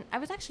stuff, I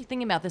was actually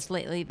thinking about this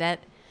lately that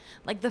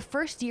like the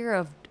first year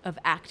of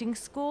acting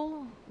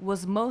school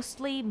was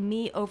mostly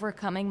me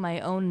overcoming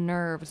my own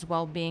nerves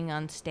while being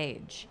on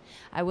stage.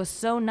 I was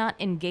so not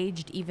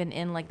engaged even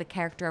in like the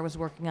character I was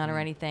working on or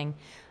anything.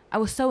 I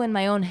was so in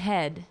my own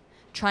head,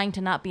 trying to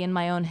not be in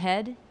my own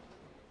head,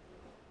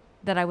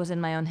 that I was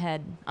in my own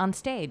head on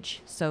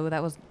stage. So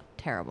that was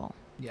terrible.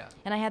 Yeah.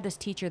 And I had this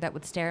teacher that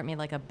would stare at me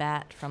like a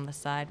bat from the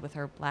side with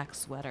her black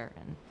sweater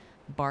and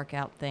bark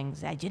out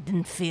things. I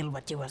didn't feel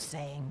what you were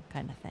saying,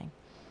 kind of thing.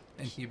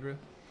 In Hebrew?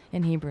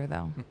 In Hebrew,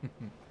 though.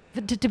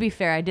 But to be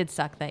fair, I did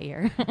suck that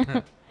year.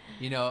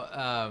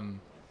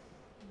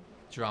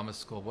 Drama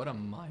school, what a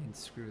mind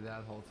screw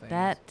that whole thing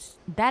is.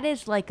 That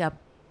is like a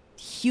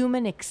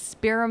human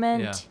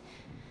experiment. Yeah.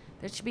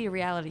 There should be a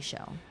reality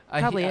show.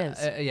 Probably is.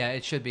 Yeah,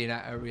 it should be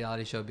a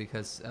reality show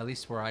because at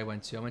least where I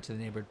went to the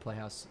Neighborhood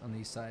Playhouse on the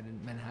east side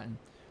in Manhattan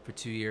for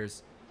 2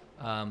 years.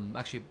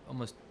 Actually, a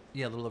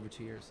little over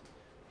 2 years.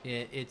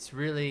 It's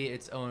really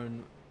its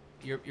own.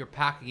 You're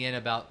packing in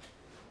about,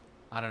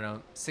 I don't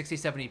know, 60,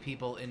 70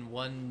 people in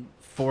one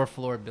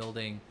 4-floor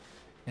building,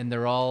 and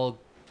they're all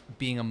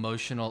being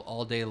emotional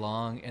all day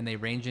long, and they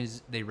range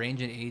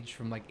in age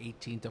from like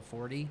 18 to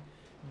 40. Mm-hmm.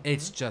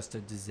 It's just a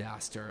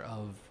disaster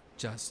of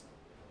just.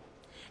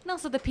 And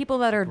also the people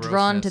that are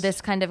drawn to Grossness.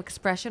 this kind of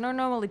expression are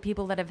normally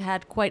people that have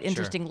had quite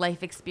interesting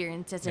life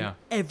experiences, and Yeah.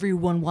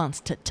 everyone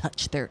wants to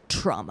touch their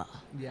trauma.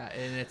 Yeah,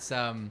 and it's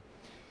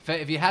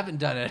if you haven't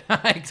done it,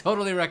 I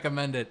totally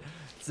recommend it.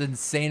 It's an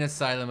insane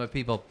asylum of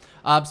people.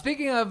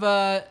 Speaking of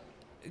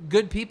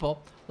good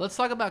people, let's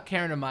talk about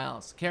Karen and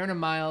Miles. Karen and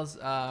Miles,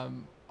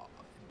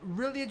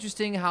 really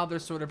interesting how they're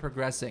sort of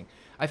progressing.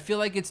 I feel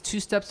like it's 2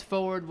 steps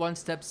forward, 1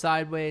 step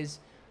sideways.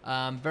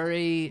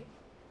 Very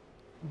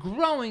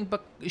growing,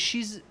 but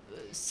she's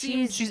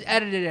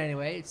edited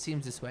anyway. It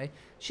seems this way.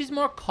 She's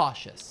more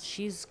cautious.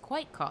 She's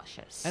quite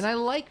cautious. And I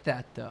like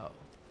that, though.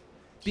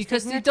 She's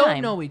Because taking they her don't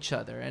time. know each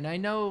other. And I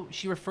know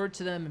she referred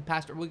to them, and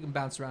Pastor, we can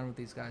bounce around with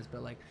these guys,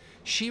 but like,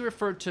 she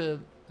referred to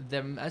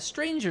them as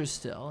strangers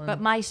still. And But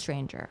my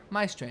stranger.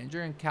 my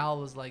stranger. And Cal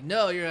was like,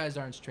 no, you guys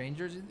aren't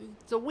strangers.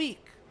 It's a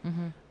week.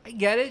 Mm-hmm. I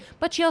get it.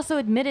 But she also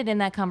admitted in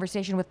that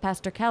conversation with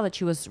Pastor Cal that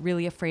she was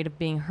really afraid of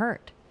being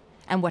hurt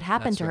and what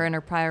happened That's to her right. in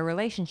her prior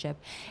relationship.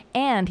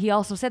 And he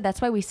also said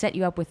that's why we set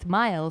you up with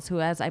Miles, who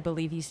has, I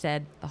believe he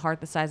said, the heart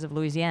the size of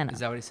Louisiana. Is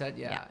that what he said?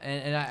 Yeah. Yeah.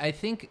 And I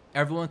think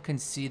everyone can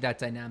see that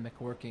dynamic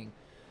working.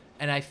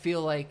 And I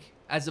feel like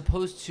as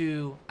opposed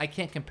to, I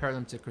can't compare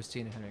them to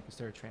Christina Henry because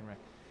they're a train wreck,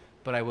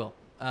 but I will.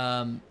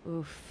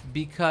 Oof.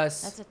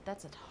 Because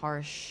That's a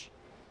harsh.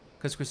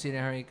 Christina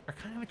Henry are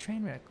kind of a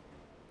train wreck.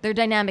 Their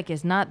dynamic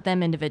is not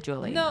them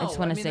individually. No, I just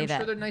want to say I'm that.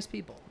 sure they're nice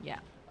people. Yeah.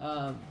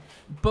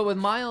 But with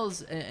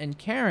Miles and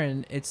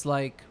Karen, it's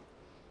like,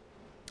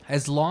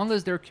 as long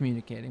as they're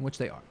communicating, which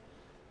they are,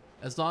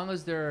 as long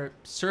as they're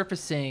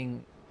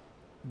surfacing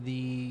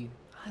I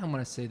don't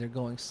want to say they're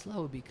going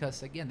slow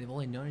because, again, they've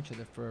only known each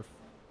other for a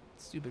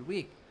stupid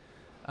week.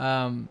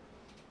 At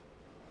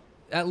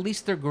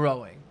least they're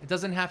growing. It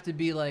doesn't have to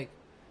be like,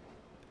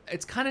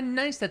 it's kind of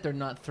nice that they're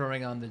not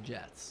throwing on the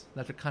jets,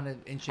 that they're kind of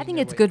inching. I think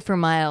their it's way. good for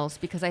Miles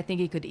because I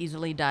think he could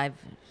easily dive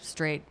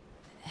straight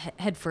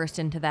head first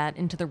into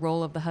the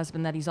role of the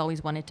husband that he's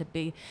always wanted to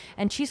be.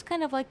 And she's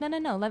kind of like,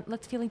 no,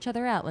 let's feel each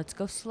other out. Let's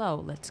go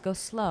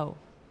slow.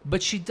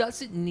 But she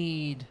doesn't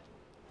need.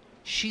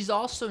 She's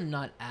also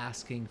not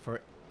asking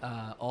for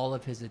all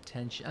of his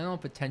attention. I don't know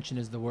if attention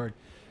is the word.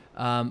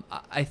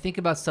 I think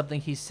about something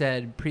he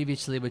said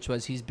previously, which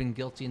was he's been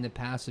guilty in the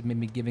past of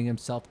maybe giving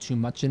himself too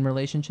much in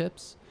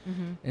relationships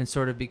and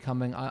sort of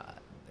becoming, I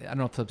don't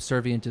know if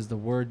subservient is the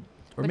word,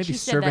 or But maybe she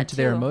said servant that to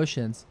their too.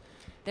 emotions.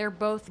 They're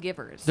both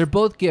givers. They're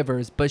both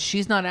givers, but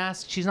she's not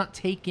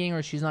taking,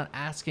 or she's not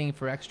asking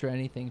for extra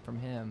anything from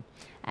him.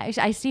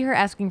 I see her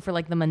asking for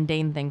like the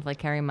mundane things, like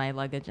carrying my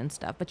luggage and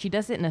stuff, but she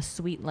does it in a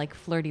sweet, like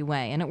flirty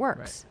way, and it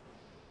works.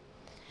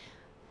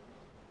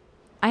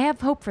 I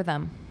have hope for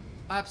them.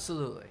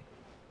 Absolutely.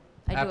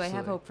 I do. I Absolutely.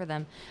 have hope for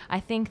them. I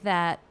think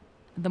that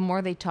the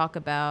more they talk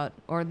about,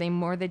 or the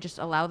more they just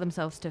allow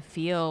themselves to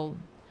feel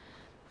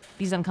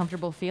these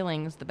uncomfortable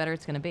feelings, the better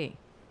it's going to be.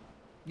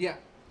 Yeah.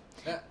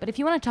 But if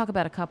you want to talk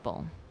about a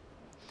couple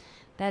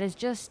that is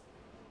just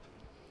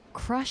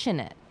crushing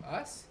it,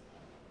 Us?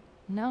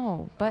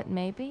 no, but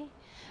maybe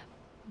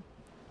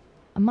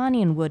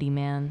Amani and Woody,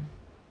 man.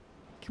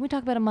 Can we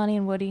talk about Amani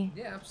and Woody?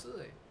 Yeah,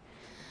 absolutely.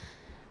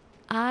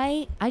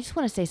 I just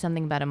want to say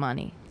something about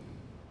Amani.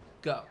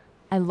 Go.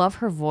 I love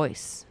her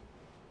voice.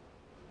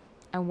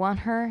 I want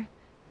her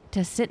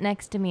to sit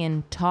next to me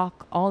and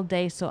talk all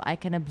day so I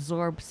can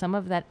absorb some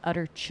of that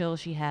utter chill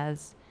she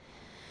has.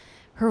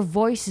 Her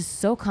voice is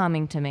so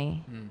calming to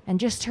me. And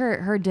just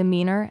her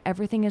demeanor,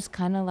 everything is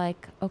kind of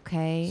like,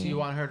 okay. So you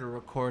want her to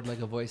record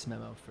like a voice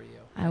memo for you?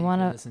 I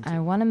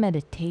want a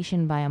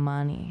meditation by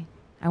Amani.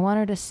 I want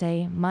her to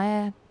say,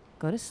 Maya,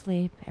 go to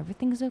sleep.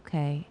 Everything's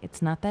okay.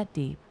 It's not that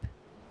deep.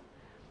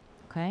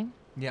 Okay?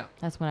 Yeah.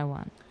 That's what I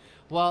want.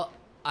 Well,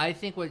 I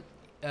think what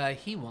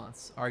he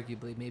wants,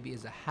 arguably, maybe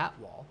is a hat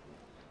wall.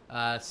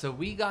 So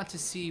we got to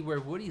see where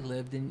Woody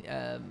lived,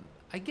 and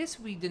I guess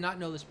we did not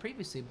know this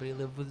previously, but he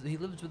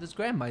lives with his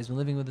grandma. He's been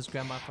living with his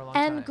grandma for a long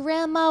time. And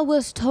Grandma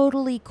was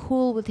totally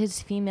cool with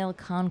his female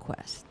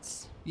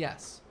conquests.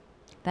 Yes.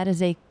 That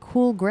is a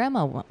cool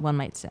grandma, one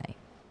might say.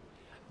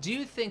 Do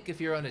you think if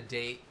you're on a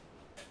date,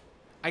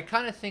 I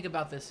kind of think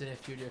about this in a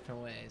few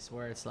different ways,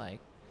 where it's like,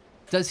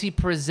 does he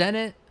present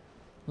it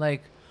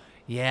like,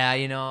 yeah,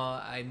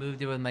 I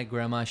moved in with my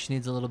grandma. She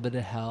needs a little bit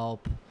of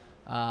help.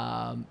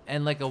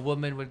 And like a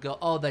woman would go,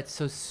 oh, that's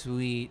so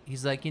sweet.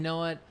 He's like, you know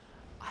what?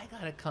 I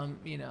got to come,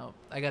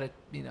 I got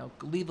to,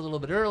 leave a little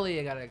bit early.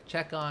 I got to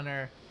check on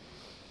her.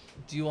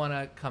 Do you want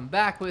to come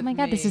back with me? Oh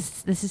my God, this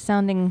is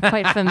sounding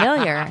quite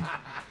familiar.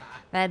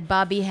 That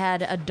Bobby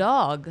had a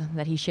dog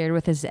that he shared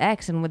with his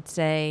ex and would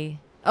say,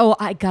 oh,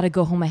 I got to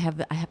go home.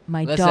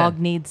 My Listen. dog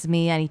needs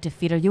me. I need to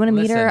feed her. You want to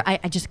meet her? Listen.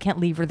 I just can't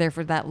leave her there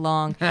for that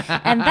long.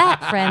 And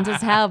that, friends,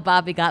 is how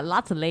Bobby got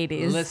lots of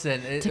ladies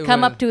to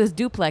come up to his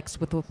duplex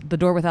with the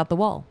door without the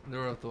wall. The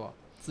door without the wall.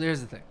 So here's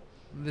the thing.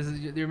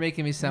 You're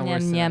making me sound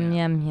worse than I Yum, am.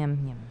 yum,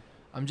 yum, yum.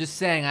 I'm just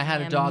saying I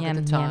had a Yum, dog yum,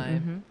 at the yum,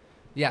 time.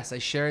 Yes, I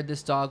shared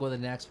this dog with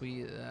an ex.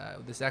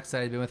 This ex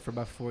that I'd been with for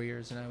about 4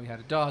 years, and we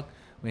had a dog.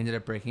 We ended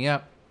up breaking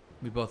up.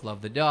 We both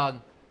loved the dog,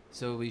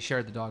 so we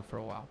shared the dog for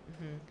a while.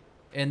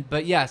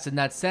 But yes, in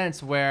that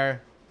sense,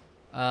 where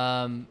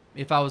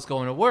if I was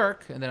going to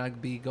work and then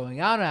I'd be going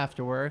out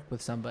after work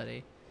with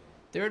somebody,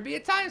 there would be a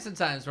time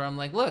sometimes where I'm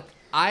like, look,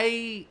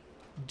 I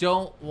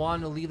don't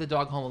want to leave the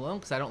dog home alone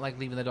because I don't like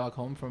leaving the dog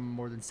home for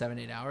more than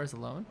 7-8 hours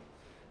alone.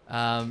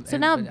 So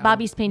now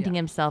Bobby's painting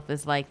himself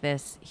as like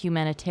this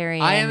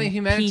humanitarian. I am a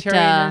humanitarian PETA.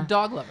 and a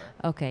dog lover.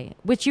 Okay,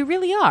 which you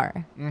really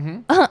are.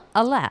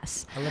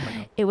 Alas, I love my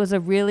dog. it was a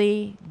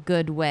really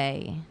good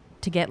way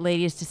to get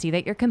ladies to see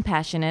that you're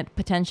compassionate,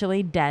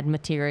 potentially dad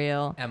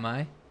material. Am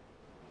I?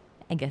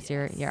 I guess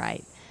you're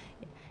right.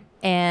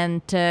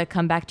 And to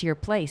come back to your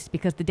place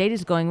because the date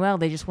is going well.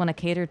 They just want to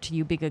cater to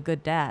you being a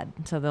good dad.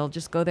 So they'll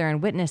just go there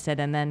and witness it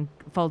and then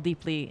fall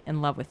deeply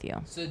in love with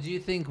you. So do you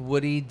think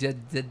Woody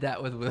did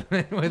that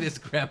with his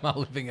grandma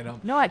living at home?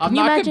 No, I'm can you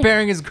not imagine?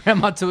 comparing his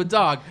grandma to a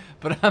dog,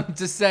 but I'm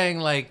just saying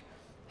like,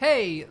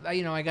 hey,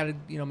 I got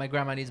to, my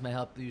grandma needs my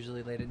help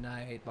usually late at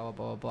night, blah,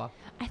 blah, blah, blah.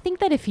 I think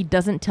that if he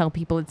doesn't tell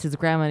people it's his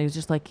grandma, he's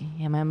just like,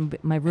 yeah,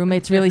 my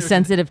roommate's really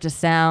sensitive to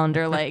sound,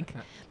 or like,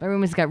 my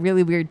roommate's got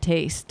really weird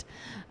taste.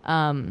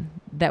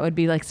 That would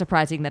be like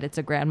surprising that it's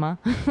a grandma.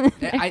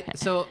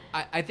 So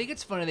I think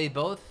it's funny. They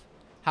both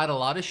had a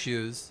lot of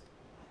shoes.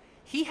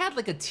 he had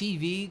like a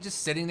TV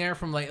just sitting there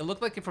from like, it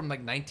looked like it from like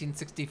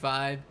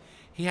 1965.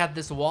 He had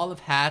this wall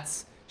of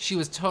hats. She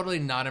was totally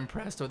not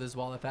impressed with his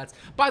wall of hats.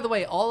 By the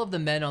way, all of the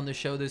men on the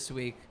show this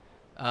week,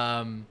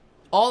 all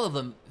of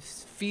them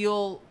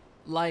feel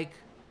like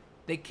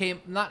they came,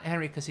 not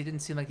Henry because he didn't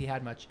seem like he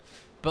had much,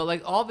 but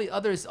like all the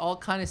others all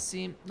kind of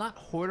seem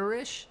not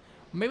hoarderish.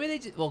 Maybe they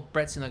just, well,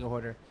 Brett seemed like a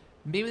hoarder.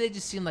 Maybe they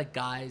just seem like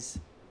guys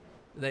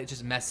that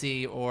just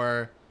messy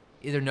or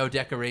either no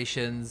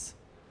decorations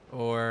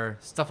or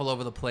stuff all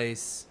over the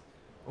place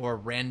or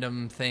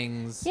random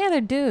things. Yeah, they're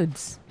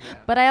dudes. Yeah.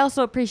 But I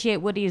also appreciate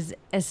Woody's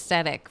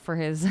aesthetic for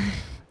his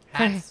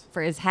Hats.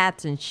 for his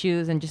hats and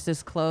shoes and just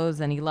his clothes,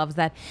 and he loves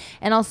that.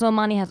 And also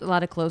Amani has a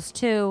lot of clothes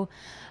too.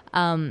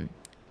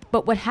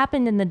 But what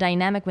happened in the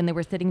dynamic when they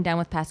were sitting down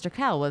with Pastor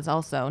Cal was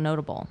also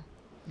notable.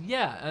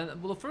 Yeah,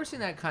 and well, the first thing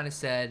that kind of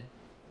said,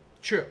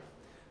 true.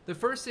 The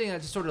first thing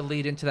that just sort of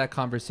lead into that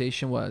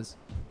conversation was,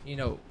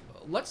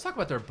 let's talk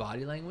about their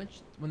body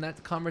language when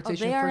that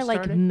conversation They are first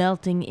like started.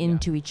 melting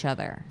into each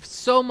other.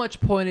 So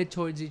much pointed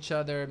towards each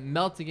other,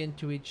 melting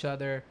into each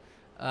other.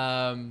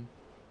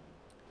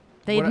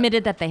 They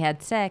admitted that they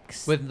had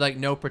sex. With like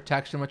no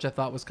protection, which I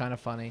thought was kind of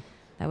funny.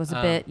 That was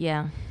a bit,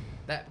 yeah.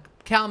 That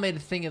Cal made a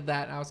thing of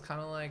that, and I was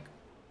kind of like,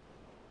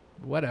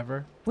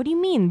 whatever. What do you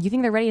mean? You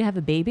think they're ready to have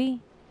a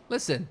baby?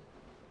 Listen,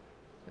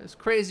 there's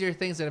crazier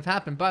things that have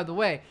happened. By the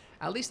way,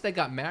 at least they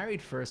got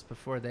married first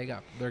before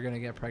they're gonna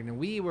get pregnant.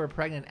 We were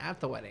pregnant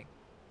at the wedding.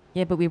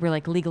 Yeah, but we were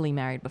like legally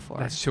married before.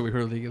 That's true. We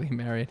were legally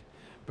married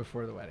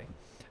before the wedding.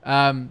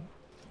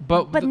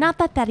 But not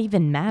that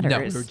even matters. No,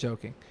 we were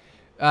joking.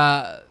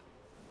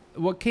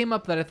 What came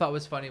up that I thought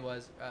was funny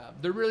was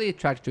they're really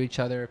attracted to each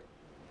other.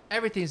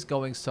 Everything's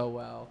going so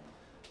well.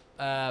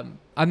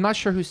 I'm not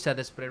sure who said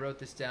this, but I wrote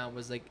this down.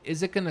 Was like,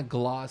 is it gonna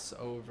gloss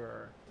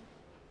over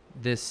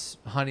this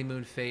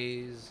honeymoon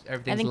phase?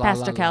 Everything's I think la,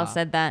 Pastor la, Cal la.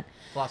 said that.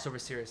 Gloss over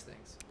serious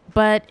things.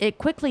 But it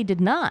quickly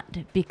did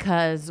not,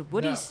 because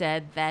Woody No.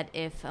 said that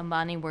if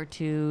Amani were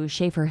to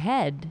shave her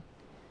head,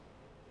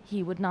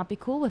 he would not be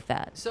cool with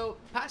that. So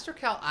Pastor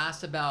Cal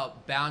asked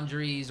about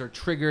boundaries or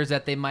triggers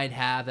that they might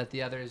have that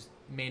the others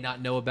may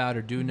not know about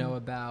or do know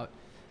about,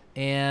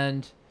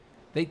 and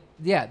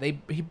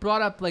he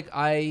brought up like,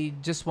 I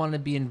just want to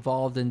be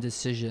involved in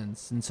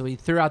decisions, and so he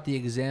threw out the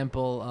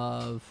example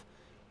of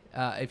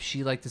if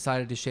she like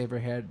decided to shave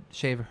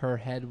her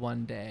head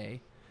one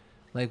day,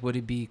 like would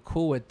he be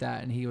cool with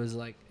that? And he was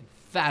like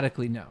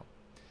emphatically no.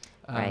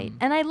 Right.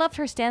 And I loved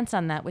her stance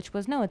on that, which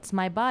was, no, it's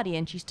my body.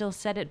 And she still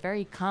said it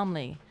very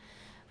calmly.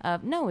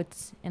 No,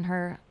 it's in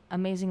her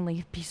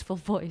amazingly peaceful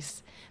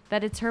voice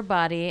that it's her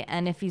body.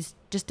 And if he's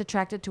just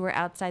attracted to her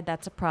outside,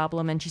 that's a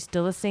problem. And she's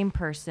still the same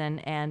person.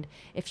 And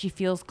if she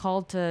feels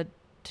called to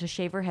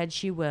shave her head,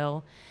 she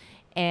will.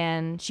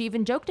 And she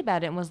even joked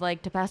about it and was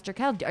like to Pastor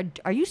Cal,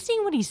 are you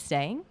seeing what he's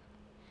saying?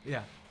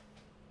 Yeah.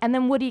 And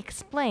then Woody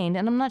explained,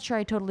 and I'm not sure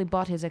I totally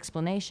bought his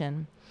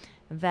explanation,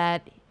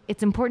 that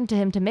it's important to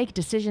him to make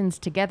decisions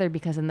together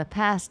because in the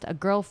past, a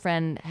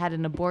girlfriend had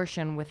an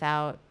abortion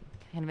without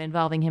kind of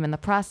involving him in the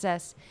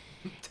process.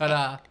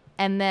 Ta-da.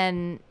 And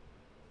then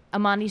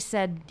Amani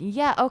said,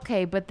 yeah,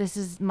 okay, but this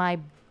is my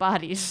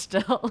body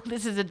still.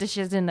 This is a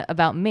decision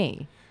about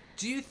me.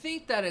 Do you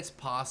think that it's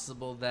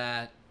possible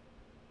that,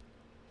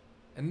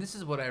 and this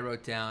is what I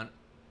wrote down,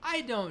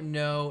 I don't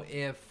know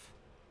if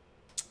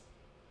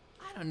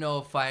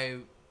I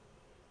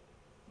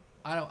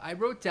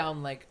wrote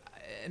down like,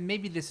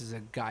 maybe this is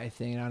a guy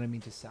thing, and I don't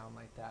mean to sound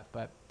like that,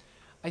 but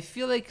I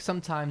feel like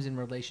sometimes in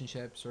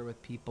relationships or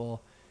with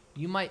people,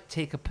 you might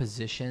take a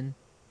position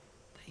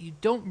that you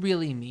don't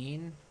really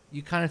mean.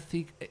 You kind of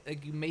think,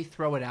 like, you may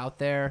throw it out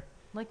there.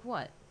 Like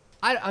what?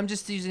 I'm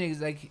just using,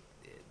 like,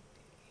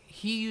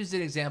 he used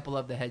an example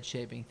of the head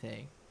shaving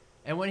thing.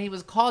 And when he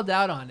was called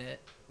out on it,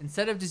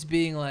 instead of just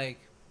being like,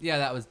 yeah,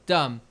 that was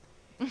dumb,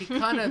 he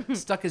kind of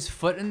stuck his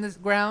foot in the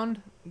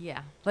ground.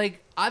 Yeah.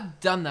 Like, I've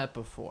done that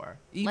before.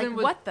 Even Like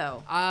with, what,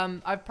 though?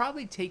 I've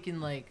probably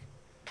taken, like,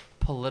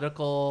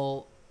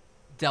 political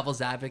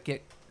devil's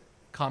advocate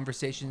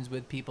conversations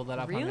with people that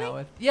I've hung Really? out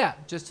with. Yeah,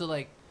 just to,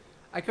 like,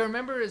 I can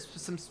remember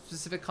some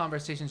specific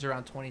conversations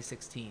around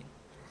 2016.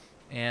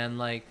 And,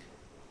 like,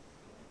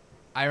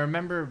 I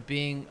remember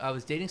I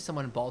was dating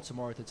someone in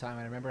Baltimore at the time.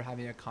 And I remember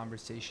having a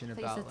conversation I thought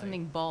about, you said like,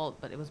 something bald,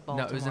 but it was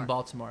Baltimore. no, it was in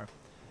Baltimore.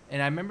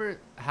 And I remember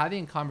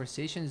having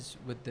conversations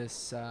with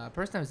this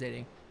person I was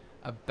dating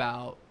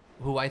about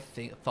who I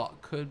thought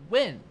could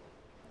win.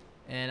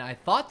 And I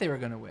thought they were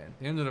going to win.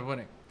 They ended up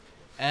winning.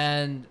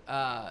 And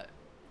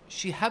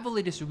she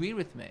heavily disagreed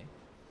with me.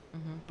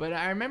 Mm-hmm. But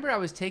I remember I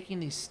was taking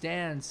these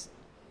stands,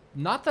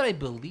 not that I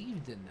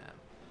believed in them,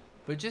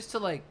 but just to,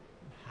 like,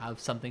 have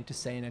something to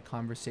say in a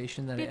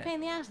conversation. That Be a pain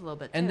in the ass a little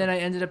bit, and too. then I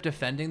ended up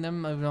defending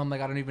them. I'm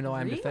like, I don't even know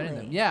why I'm defending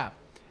them. Really? Yeah.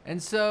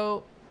 And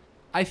so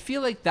I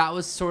feel like that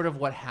was sort of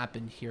what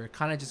happened here. It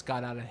kind of just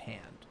got out of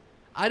hand.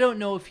 I don't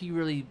know if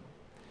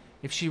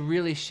she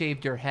really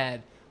shaved her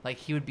head, like,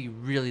 he would be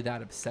really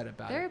that upset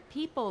about There are it.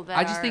 people that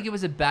I just think it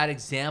was a bad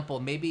example.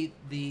 Maybe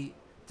the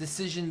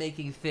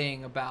decision-making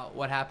thing about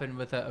what happened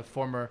with a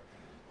former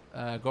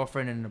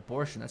girlfriend and an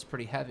abortion. That's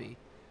pretty heavy.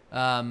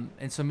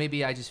 And so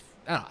maybe I don't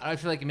know. I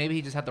feel like maybe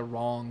he just had the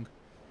wrong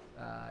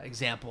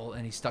example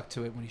and he stuck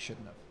to it when he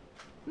shouldn't have.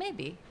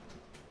 Maybe.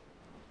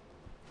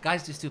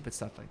 Guys do stupid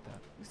stuff like that.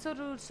 So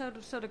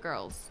do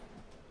girls.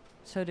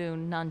 So do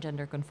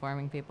non-gender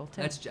conforming people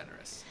too. That's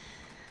generous.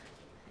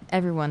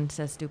 Everyone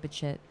says stupid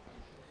shit.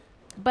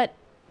 But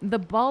the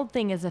bald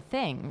thing is a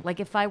thing. Like,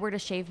 if I were to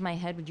shave my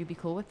head, would you be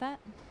cool with that?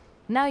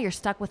 Now you're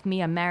stuck with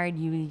me. I'm married.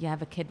 You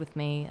have a kid with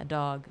me, a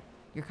dog.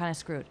 You're kind of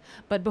screwed.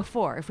 But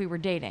before, if we were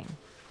dating.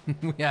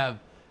 We have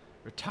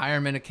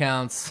retirement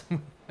accounts.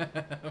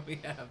 We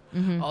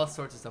have all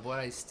sorts of stuff. Would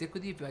I stick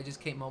with you if I just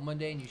came home one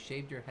day and you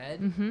shaved your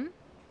head? Mm-hmm.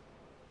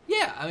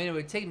 Yeah, I mean, it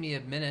would take me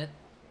a minute.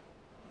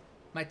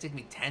 Might take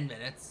me 10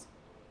 minutes.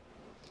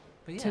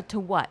 But yeah. To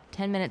what?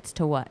 10 minutes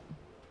to what?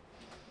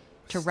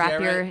 To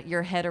wrap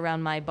your head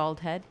around my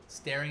bald head?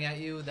 Staring at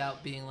you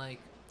without being like,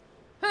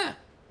 huh.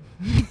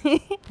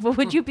 Well,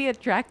 would you be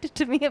attracted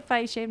to me if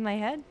I shaved my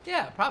head?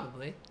 Yeah,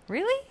 probably.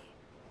 Really?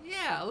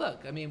 Yeah,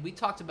 look, I mean, we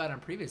talked about it on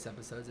previous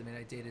episodes. I mean,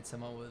 I dated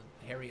someone with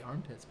hairy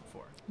armpits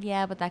before.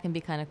 Yeah, but that can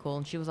be kind of cool,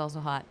 and she was also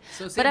hot.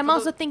 So but I'm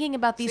also thinking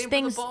about these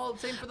things.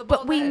 Same for the bald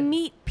but we head.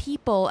 meet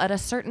people at a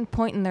certain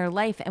point in their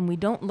life, and we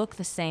don't look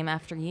the same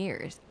after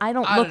years. I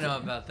don't know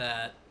about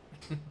that.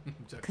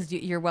 Because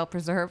you're well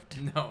preserved.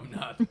 No, I'm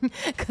not.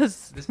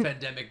 Because this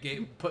pandemic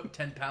put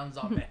 10 pounds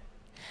on me.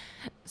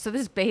 So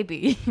this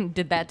baby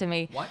did that to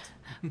me. What?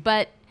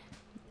 But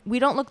we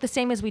don't look the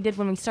same as we did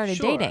when we started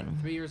dating.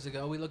 3 years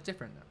ago, we looked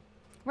different now.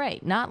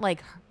 Right. Not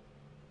like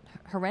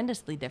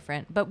horrendously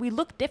different, but we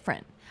look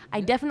different. I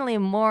definitely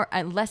am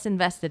less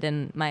invested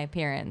in my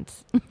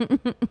appearance.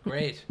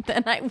 Great.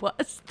 Than I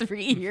was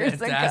 3 years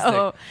Fantastic.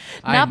 ago.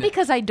 Not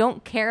because I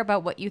don't care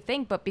about what you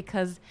think, but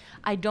because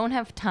I don't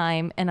have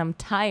time and I'm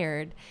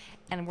tired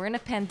and we're in a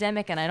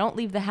pandemic and I don't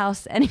leave the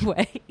house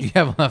anyway. You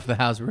haven't left the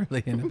house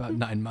really in about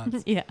 9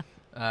 months. Yeah.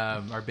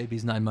 Our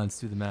baby's 9 months,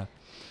 do the math.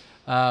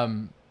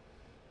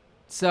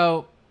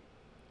 So,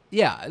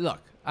 yeah, look,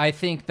 I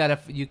think that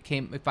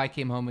if I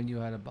came home and you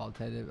had a bald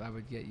head, I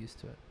would get used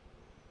to it.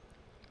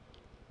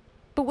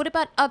 But what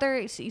about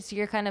other? So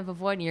you're kind of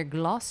avoiding. You're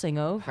glossing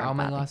over. How am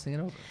I glossing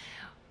it over?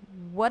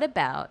 What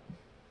about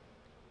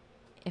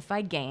if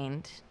I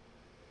gained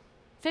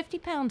 50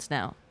 pounds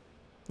now?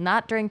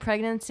 Not during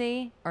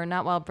pregnancy or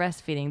not while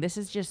breastfeeding. This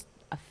is just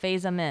a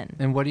phase I'm in.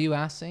 And what are you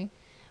asking?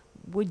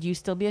 Would you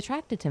still be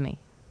attracted to me?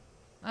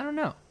 I don't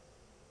know.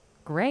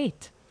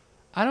 Great.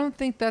 I don't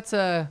think that's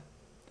I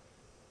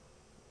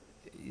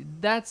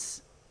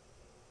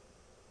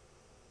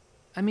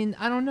mean,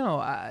 I don't know.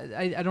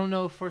 I don't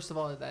know, first of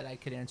all, that I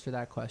could answer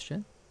that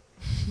question.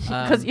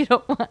 Because you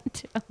don't want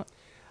to.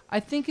 I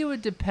think it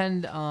would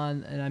depend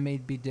on, and I may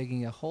be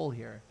digging a hole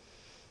here,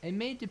 it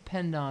may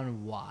depend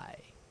on why.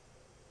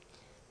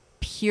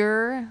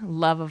 Pure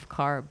love of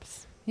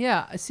carbs.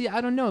 Yeah, see, I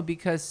don't know,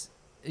 because,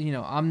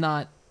 I'm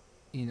not,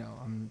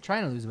 I'm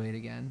trying to lose weight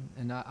again,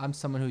 and I'm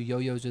someone who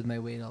yo-yos with my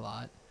weight a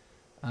lot.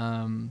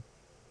 And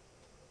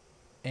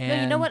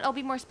No, you know what? I'll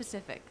be more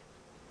specific.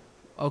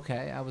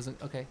 Okay,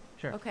 okay,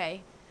 sure.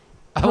 Okay.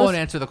 I won't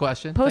answer the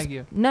question. Thank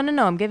you. No.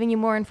 I'm giving you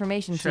more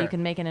information so Sure. you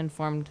can make an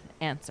informed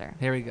answer.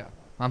 Here we go.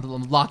 I'm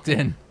locked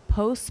in.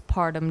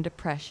 Postpartum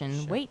depression,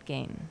 Sure. weight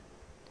gain.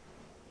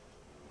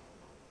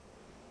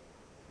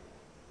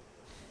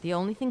 The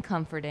only thing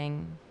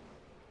comforting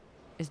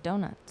is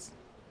donuts.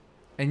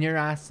 And you're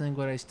asking,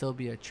 would I still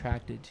be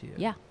attracted to you?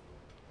 Yeah.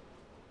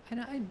 And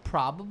I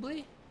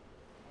probably.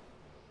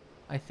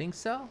 I think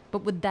so.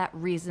 But would that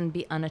reason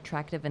be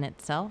unattractive in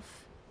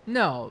itself?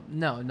 No,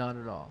 not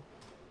at all.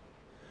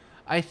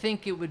 I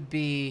think it would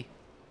be.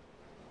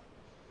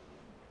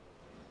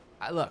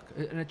 Look,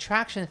 an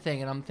attraction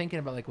thing, and I'm thinking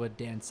about like what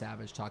Dan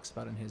Savage talks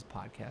about in his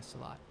podcast a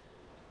lot,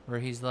 where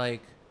he's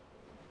like,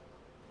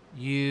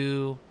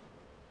 you're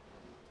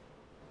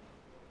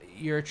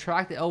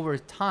attracted over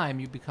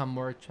time. You become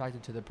more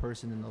attracted to the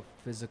person than the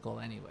physical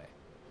anyway.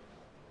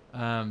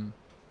 What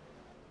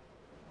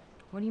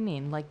do you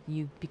mean? Like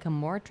you become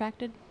more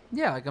attracted?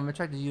 Yeah, like I'm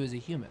attracted to you as a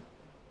human.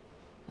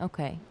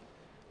 Okay.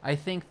 I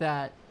think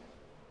that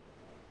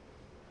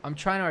I'm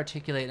trying to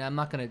articulate, and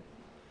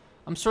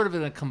I'm sort of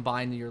going to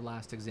combine your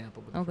last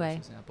example with the first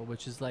example,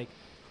 which is like,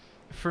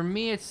 for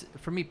me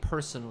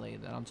personally,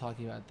 that I'm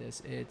talking about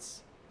this,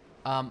 it's,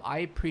 I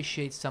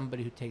appreciate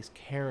somebody who takes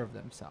care of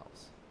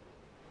themselves.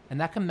 And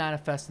that can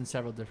manifest in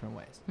several different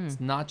ways. It's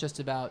not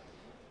about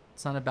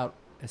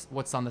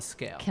what's on the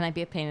scale. Can I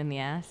be a pain in the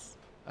ass?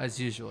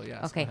 As usual,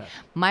 yes. Okay.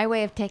 My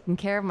way of taking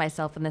care of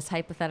myself in this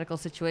hypothetical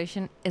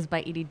situation is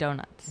by eating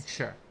donuts.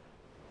 Sure.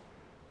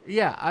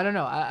 Yeah, I don't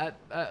know.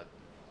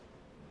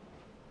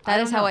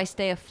 That is how I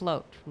stay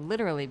afloat,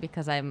 literally,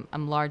 because I'm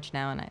large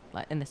now and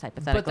in this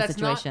hypothetical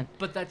situation.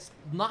 But that's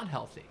not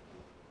healthy.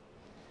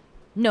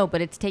 No,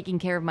 but it's taking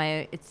care of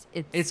my.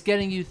 It's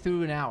getting you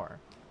through an hour.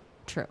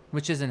 True.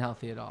 Which isn't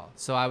healthy at all.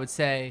 So I would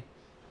say,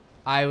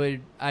 I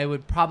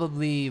would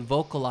probably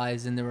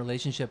vocalize in the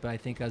relationship, I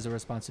think, as a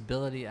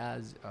responsibility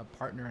as a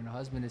partner and a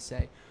husband, to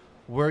say,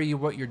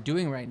 what you're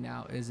doing right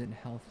now isn't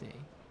healthy.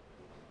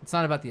 It's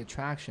not about the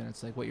attraction.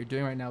 It's like what you're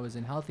doing right now is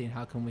unhealthy, and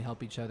how can we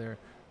help each other,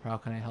 or how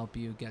can I help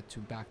you get to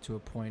back to a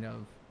point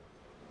of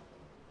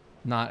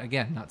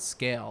not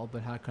scale,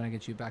 but how can I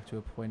get you back to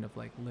a point of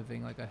like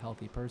living like a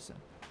healthy person?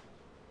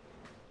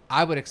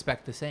 I would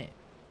expect the same.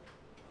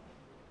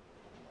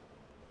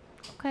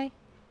 Okay,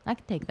 I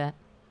can take that.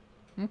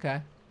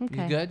 Okay.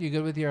 Okay. You good? You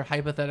good with your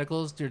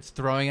hypotheticals? You're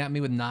throwing at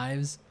me with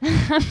knives.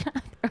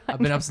 I've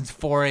been up since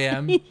 4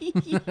 a.m.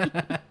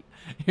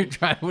 You're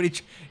trying. What are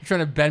you're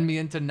trying to bend me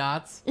into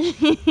knots?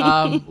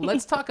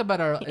 Let's talk about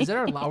our. Is it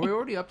our? Are we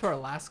already up to our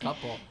last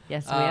couple?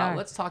 Yes, we are.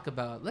 Let's talk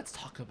about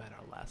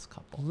our last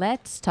couple.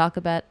 Let's talk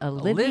about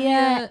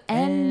Olivia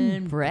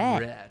and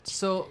Brett.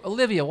 So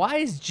Olivia, why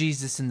is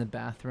Jesus in the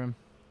bathroom?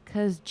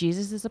 Because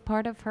Jesus is a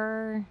part of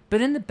her. But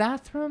in the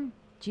bathroom,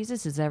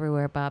 Jesus is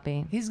everywhere,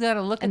 Bobby. he's got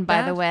to look And at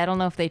by that. the way, I don't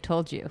know if they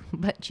told you,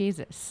 but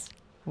Jesus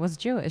was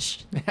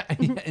Jewish. Yeah,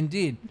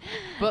 indeed.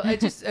 But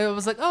I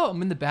was like, oh,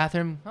 I'm in the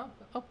bathroom.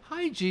 Oh,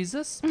 hi,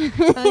 Jesus.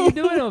 How you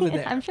doing over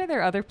there? I'm sure there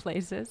are other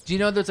places. Do you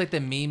know there's like the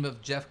meme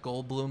of Jeff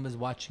Goldblum is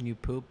watching you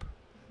poop?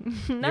 No.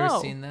 You ever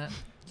seen that?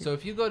 So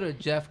if you go to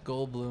Jeff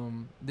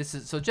Goldblum,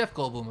 Jeff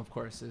Goldblum, of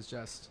course, is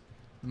just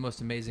the most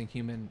amazing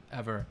human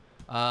ever.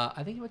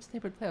 I think he went to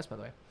Stanford Playhouse, by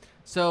the way.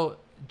 So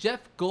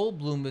Jeff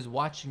Goldblum is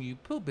watching you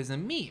poop is a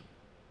meme.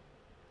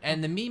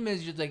 And the meme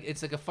is just like,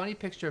 it's like a funny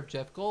picture of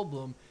Jeff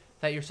Goldblum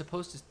that you're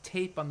supposed to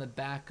tape on the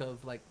back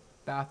of like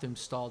bathroom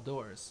stall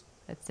doors.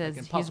 It says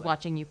in he's public.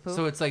 watching you poop.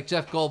 So it's like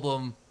Jeff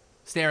Goldblum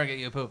staring at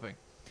you pooping.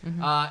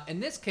 Mm-hmm. In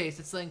this case,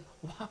 it's like,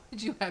 why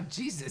would you have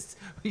Jesus,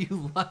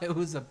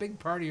 who's a big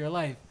part of your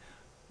life,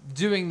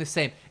 doing the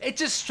same? It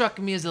just struck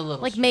me as a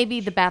little like strange. maybe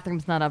the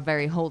bathroom's not a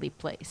very holy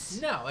place.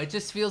 No, it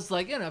just feels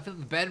like, if in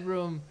the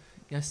bedroom,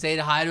 say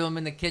hi to him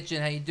in the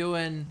kitchen. How you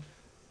doing?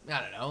 I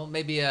don't know.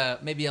 Maybe a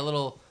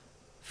little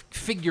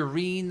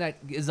figurine that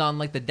is on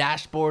like the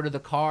dashboard of the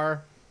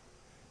car.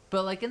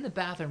 But like in the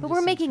bathroom. But just we're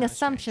seems making kinda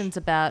assumptions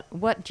about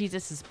what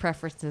Jesus'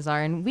 preferences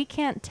are, and we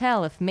can't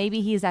tell if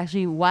maybe he's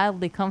actually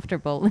wildly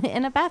comfortable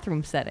in a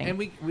bathroom setting. And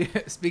we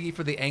speaking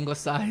for the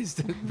anglicized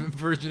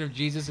version of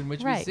Jesus in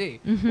which Right. we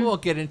see. Mhm. We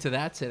won't get into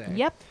that today.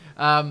 Yep.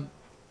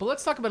 But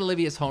let's talk about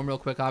Olivia's home real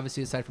quick,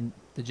 obviously, aside from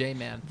the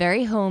J-Man.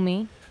 Very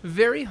homey.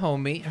 Very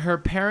homey. Her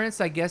parents,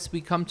 I guess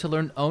we come to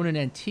learn, own an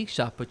antique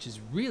shop, which is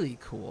really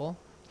cool.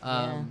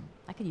 Yeah.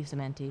 I could use some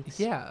antiques.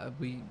 Yeah,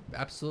 we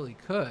absolutely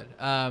could.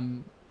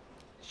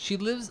 She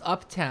lives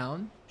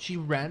uptown. She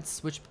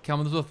rents, which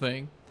becomes a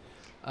thing.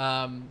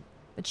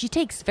 But she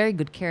takes very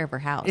good care of her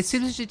house. It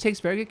seems that she takes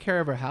very good care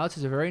of her house.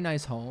 It's a very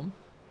nice home.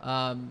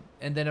 And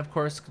then, of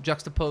course,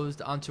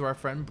 juxtaposed onto our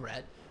friend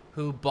Brett,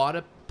 who bought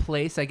a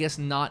place, I guess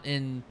not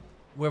in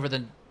wherever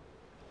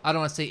I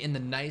don't want to say in the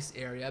nice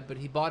area, but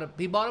he bought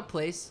a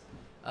place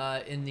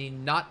in the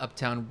not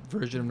uptown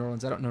version of New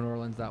Orleans. I don't know New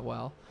Orleans that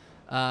well.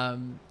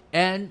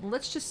 And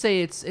let's just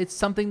say it's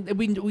something that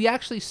we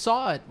actually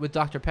saw it with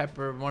Dr.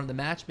 Pepper in one of the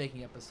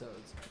matchmaking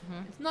episodes.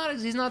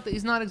 Mm-hmm.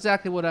 He's not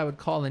exactly what I would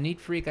call a neat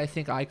freak. I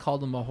think I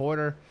called him a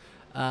hoarder.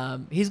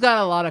 He's got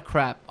a lot of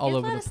crap all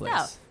over the place.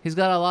 Stuff. He's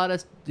got a lot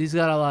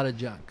of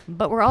junk.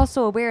 But we're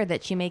also aware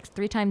that she makes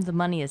 3 times the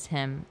money as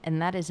him, and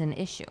that is an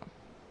issue.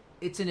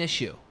 It's an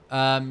issue. He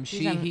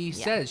yeah.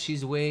 says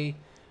she's way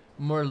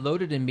more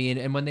loaded than me.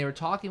 And when they were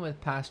talking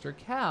with Pastor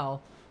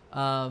Cal,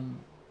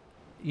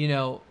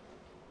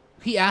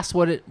 he asked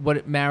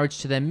what marriage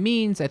to them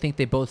means. I think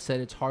they both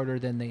said it's harder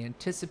than they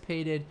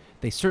anticipated.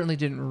 They certainly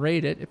didn't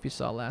rate it, if you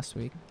saw last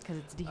week. Because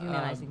it's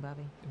dehumanizing,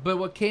 Bobby. But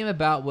what came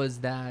about was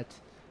that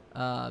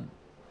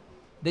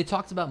they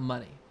talked about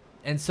money.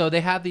 And so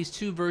they have these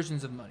 2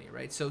 versions of money,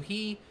 right? So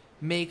he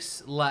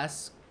makes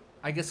less,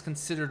 I guess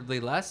considerably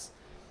less,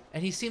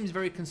 and he seems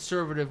very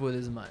conservative with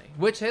his money.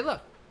 Which, hey,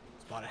 look,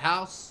 he's bought a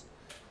house.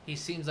 He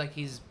seems like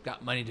he's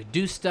got money to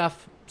do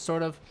stuff,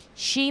 sort of.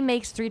 She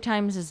makes 3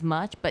 times as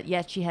much, but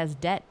yet she has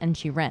debt and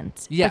she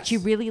rents. Yes. But she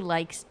really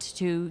likes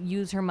to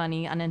use her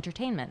money on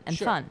entertainment and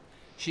Sure. fun.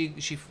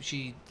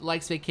 She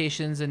likes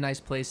vacations in nice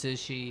places.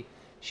 She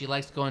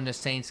likes going to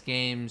Saints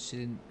games.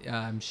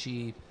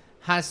 She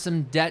has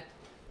some debt.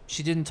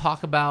 She didn't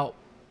talk about.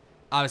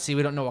 Obviously,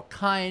 we don't know what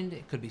kind.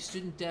 It could be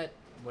student debt,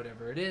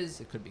 whatever it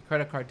is. It could be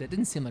credit card debt.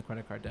 Didn't seem like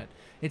credit card debt.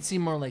 It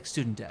seemed more like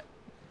student debt,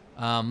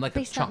 like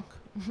Based a chunk.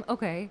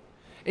 Okay.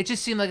 It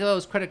just seemed like, oh, it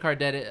was credit card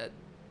debt.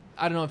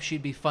 I don't know if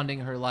she'd be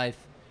funding her life.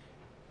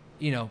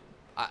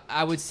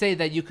 I would say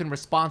that you can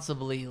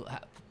responsibly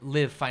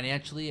live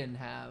financially and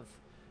have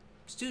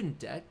student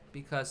debt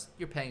because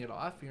you're paying it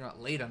off. You're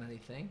not late on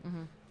anything.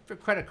 Mm-hmm. For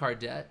credit card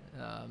debt,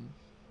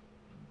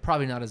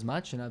 probably not as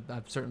much, and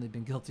I've certainly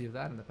been guilty of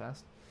that in the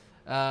past.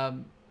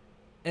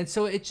 And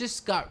so it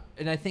just got,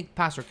 and I think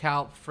Pastor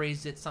Cal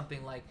phrased it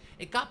something like,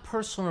 it got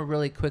personal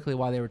really quickly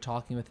while they were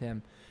talking with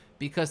him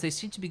because they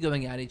seemed to be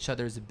going at each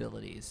other's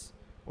abilities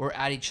or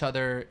at each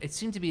other. It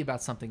seemed to be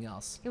about something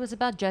else. It was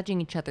about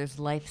judging each other's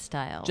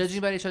lifestyles. Judging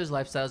about each other's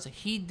lifestyles.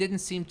 He didn't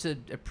seem to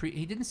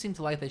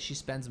like that she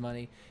spends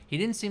money. He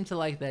didn't seem to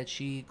like that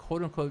she,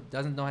 quote unquote,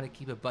 doesn't know how to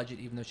keep a budget,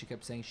 even though she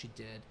kept saying she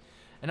did.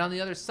 And on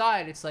the other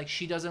side, it's like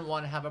she doesn't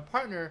want to have a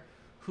partner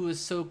who is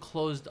so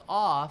closed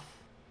off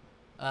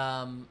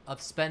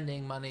of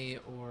spending money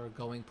or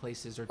going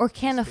places or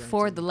can't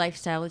afford the experiencing-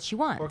 lifestyle that she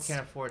wants. or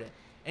can't afford it.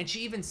 And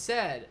she even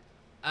said,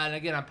 and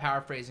again I'm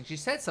paraphrasing, she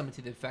said something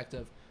to the effect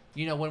of,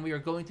 when we were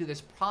going through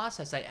this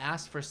process, I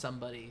asked for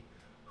somebody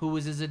who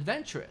was as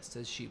adventurous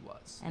as she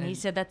was. And he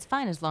said, that's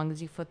fine as long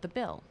as you foot the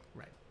bill.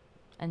 Right.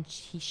 And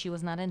she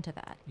was not into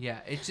that. Yeah,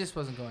 it just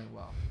wasn't going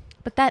well.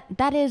 But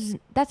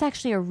that's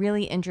actually a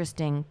really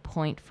interesting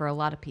point for a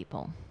lot of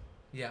people.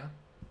 Yeah.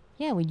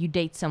 Yeah, when you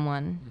date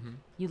someone, Mm-hmm.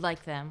 you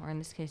like them, or in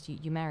this case,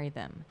 you marry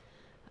them.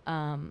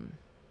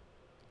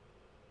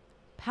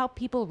 How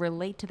people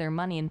relate to their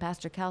money, and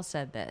Pastor Cal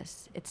said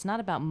this, it's not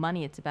about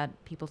money, it's about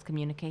people's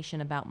communication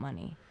about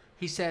money.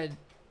 He said,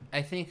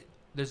 I think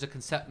there's a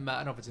concept, I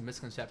don't know if it's a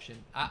misconception.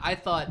 I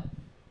thought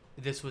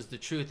this was the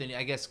truth, and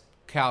I guess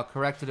Cal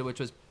corrected it, which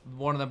was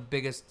one of the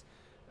biggest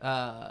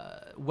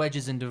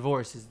wedges in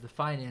divorce is the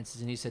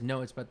finances. And he said,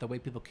 no, it's about the way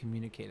people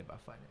communicate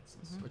about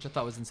finances, which I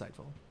thought was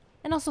insightful.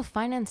 And also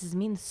finances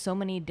mean so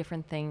many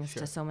different things Sure.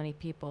 to so many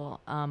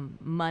people.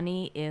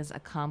 Money is a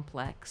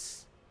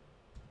complex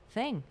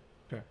thing.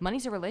 Sure.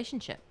 Money's a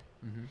relationship.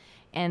 Mm-hmm.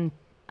 And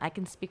I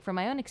can speak from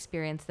my own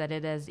experience that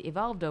it has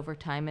evolved over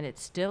time, and it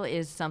still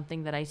is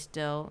something that I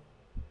still,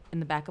 in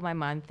the back of my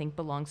mind, think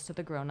belongs to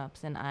the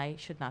grown-ups, and I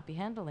should not be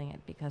handling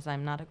it because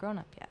I'm not a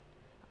grown-up yet.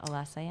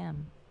 Alas, I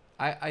am.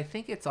 I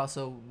think it's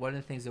also one of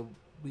the things that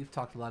we've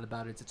talked a lot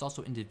about. It's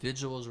also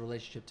individuals'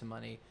 relationship to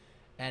money,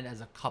 and as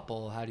a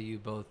couple, how do you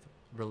both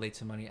relate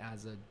to money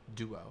as a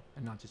duo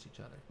and not just each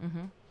other?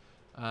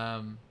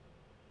 Mm-hmm.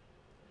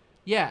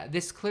 Yeah,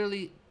 this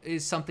clearly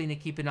is something to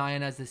keep an eye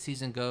on as the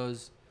season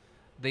goes.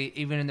 They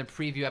even in the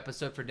preview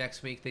episode for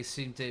next week, they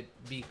seem to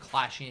be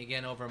clashing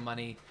again over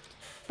money.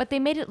 But they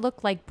made it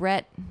look like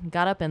Brett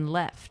got up and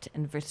left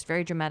in this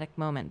very dramatic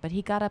moment. But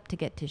he got up to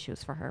get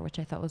tissues for her, which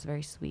I thought was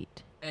very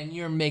sweet. And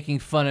you're making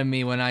fun of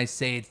me when I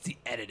say it's the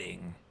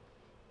editing.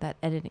 That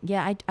editing.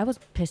 Yeah, I was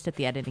pissed at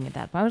the editing of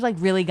that. But I was like,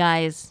 really,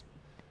 guys?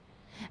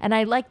 And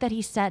I like that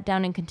he sat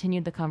down and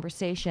continued the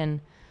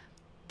conversation.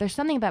 There's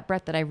something about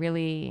Brett that I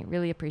really,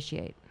 really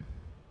appreciate.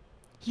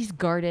 He's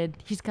guarded.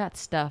 He's got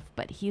stuff,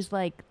 but he's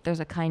like, there's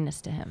a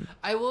kindness to him.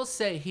 I will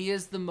say he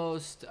is the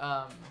most,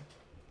 I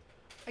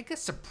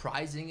guess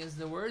surprising is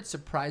the word,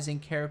 surprising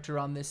character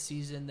on this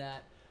season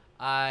that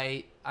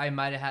I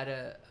might have had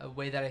a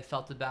way that I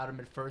felt about him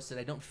at first that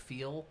I don't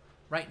feel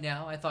right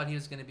now. I thought he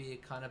was going to be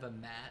kind of a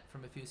Matt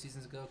from a few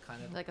seasons ago,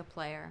 kind of Like a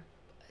player.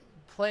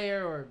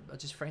 player or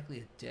just frankly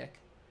a dick.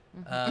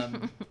 I'll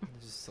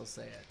just still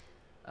say it.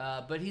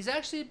 But he's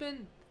actually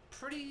been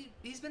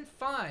he's been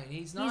fine.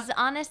 He's not. He's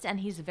honest and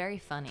he's very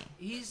funny.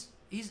 He's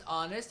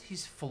honest.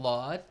 He's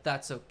flawed.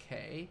 That's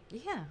okay.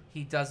 Yeah.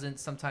 He doesn't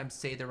sometimes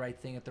say the right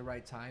thing at the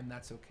right time.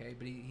 That's okay.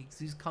 But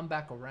he's come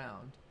back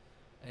around,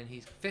 and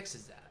he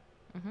fixes that.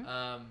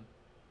 Mm-hmm.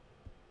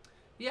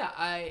 Yeah.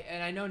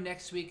 I know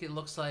next week it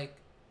looks like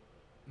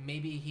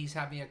maybe he's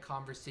having a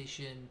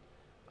conversation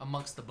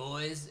amongst the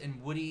boys,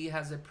 and Woody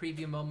has a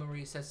preview moment where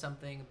he says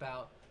something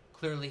about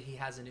clearly he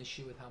has an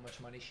issue with how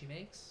much money she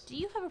makes. Do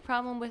you have a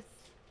problem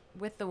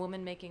with the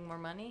woman making more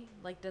money?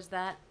 Like, does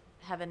that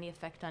have any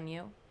effect on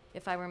you?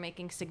 If I were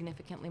making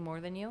significantly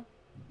more than you?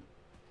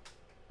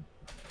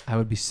 I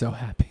would be so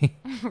happy.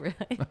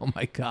 Really? Oh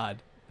my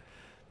God.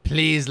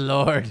 Please,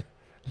 Lord,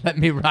 let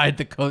me ride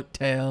the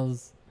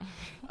coattails.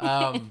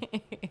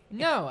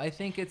 No, I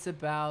think it's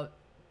about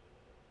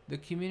the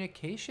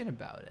communication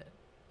about it.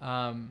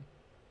 I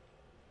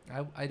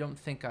don't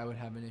think I would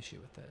have an issue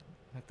with it.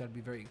 In fact, I'd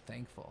be very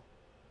thankful.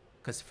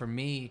 Because for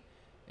me,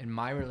 in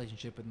my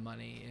relationship with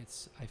money,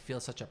 I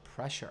feel such a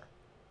pressure.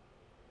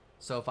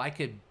 So if I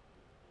could,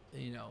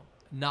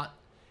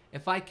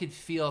 if I could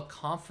feel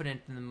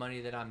confident in the money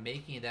that I'm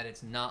making, that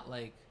it's not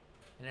like,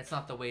 and it's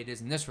not the way it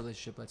is in this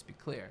relationship, let's be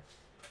clear.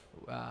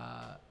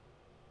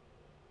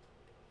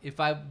 If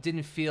I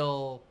didn't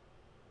feel,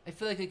 I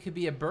feel like it could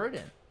be a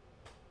burden,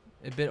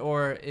 a bit,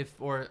 or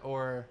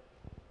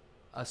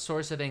a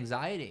source of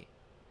anxiety,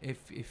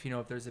 if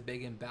there's a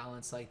big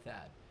imbalance like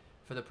that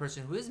for the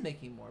person who is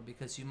making more,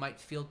 because you might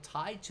feel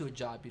tied to a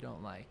job you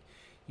don't like,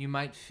 you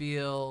might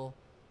feel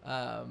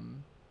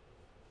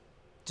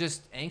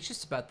just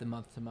anxious about the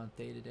month-to-month,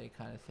 day-to-day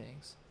kind of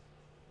things,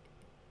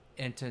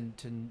 and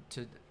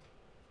to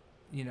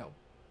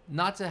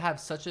not to have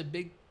such a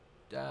big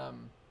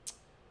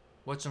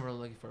what's the word I'm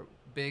looking for?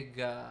 Big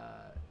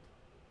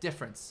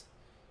difference.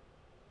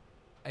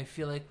 I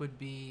feel like would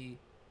be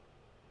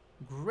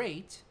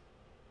great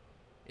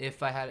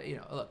if I had,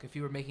 look, if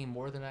you were making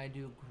more than I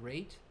do,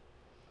 great.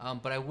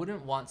 But I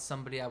wouldn't want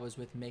somebody I was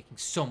with making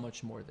so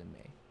much more than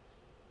me.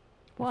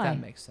 Why? If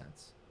that makes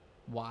sense.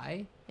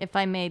 Why? If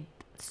I made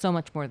so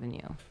much more than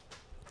you.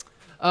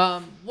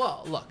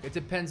 Well, look, it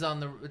depends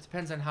on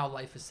how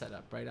life is set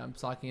up, right? I'm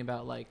talking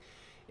about like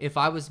if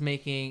I was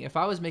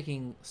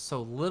making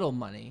so little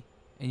money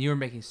and you were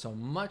making so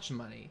much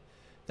money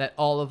that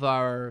all of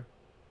our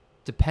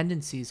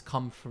dependencies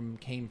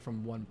came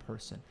from one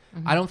person.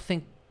 Mm-hmm. I don't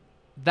think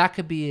that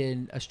could be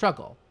a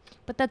struggle.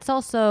 But that's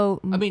also.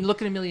 I mean,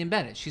 look at Amelia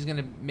Bennett. She's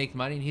gonna make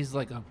money, and he's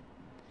like a.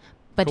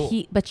 But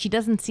cool. but she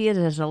doesn't see it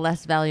as a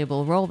less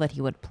valuable role that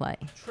he would play.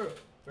 True.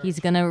 He's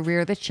going to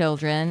rear the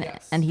children,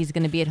 Yes. and he's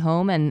going to be at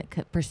home and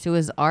pursue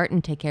his art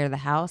and take care of the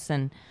house.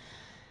 And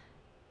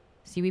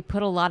see, we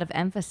put a lot of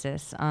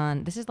emphasis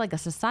on this is like a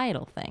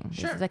societal thing.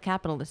 Sure. This is a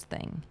capitalist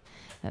thing,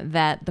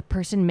 that the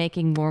person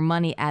making more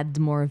money adds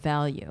more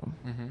value.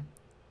 Mm-hmm.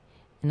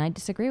 And I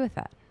disagree with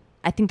that.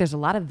 I think there's a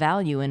lot of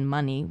value in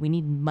money. We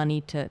need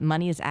money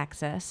money is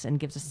access and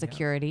gives us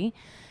security.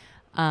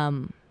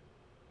 And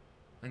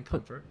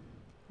comfort.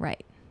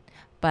 Right.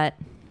 But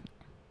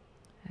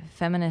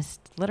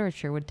feminist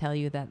literature would tell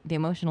you that the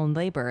emotional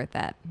labor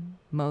that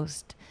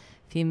most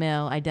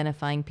female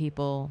identifying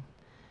people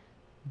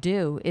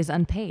do is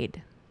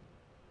unpaid.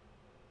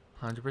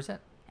 100%.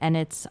 And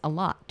it's a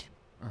lot.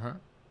 Uh-huh.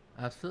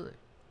 Absolutely.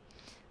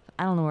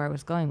 I don't know where I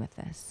was going with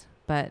this,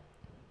 but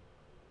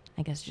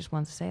I guess just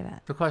wanted to say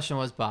that. The question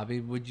was, Bobby,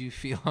 would you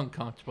feel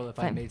uncomfortable if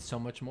I Fine. made so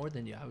much more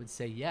than you? I would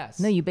say yes.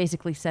 No, you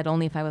basically said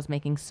only if I was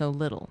making so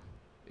little.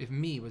 If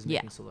me was Yeah.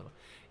 making so little.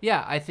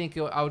 Yeah, I think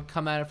I would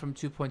come at it from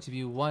 2 points of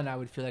view. One, I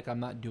would feel like I'm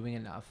not doing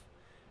enough.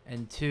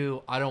 And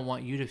two, I don't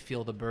want you to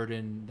feel the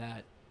burden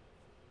that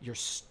you're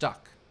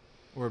stuck,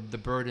 or the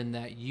burden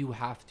that you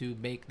have to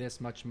make this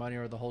much money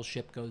or the whole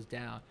ship goes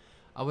down.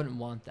 I wouldn't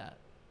want that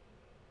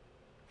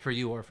for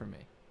you or for me.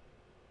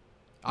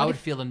 I would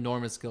feel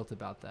enormous guilt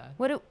about that.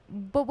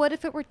 But what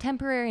if it were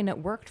temporary and it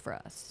worked for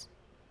us?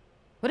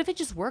 What if it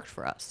just worked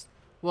for us?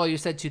 Well, you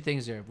said two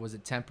things there. Was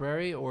it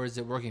temporary, or is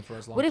it working for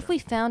us long What if term? we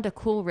found a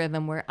cool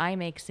rhythm where I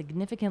make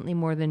significantly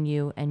more than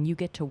you and you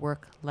get to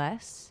work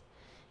less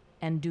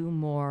and do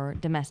more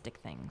domestic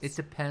things? It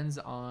depends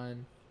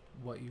on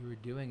what you were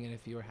doing and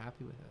if you were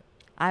happy with it.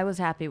 I was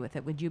happy with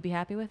it. Would you be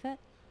happy with it?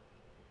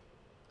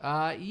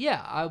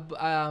 Yeah,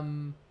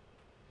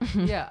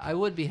 yeah, I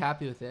would be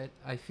happy with it.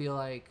 I feel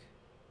like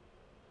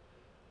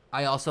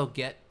I also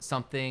get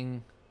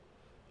something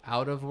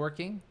out of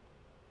working.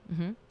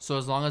 Mm-hmm. So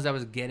as long as I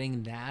was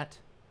getting that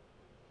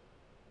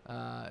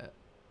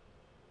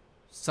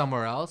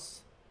somewhere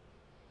else,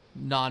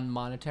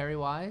 non-monetary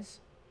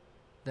wise,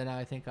 then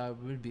I think I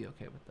would be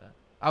okay with that.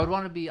 I would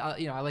want to be,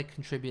 I like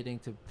contributing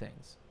to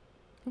things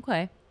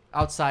Okay.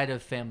 outside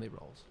of family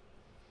roles.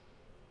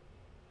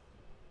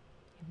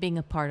 Being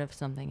a part of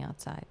something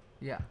outside.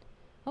 Yeah.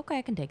 Okay,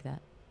 I can take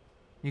that.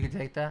 You can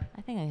take that?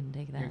 I think I can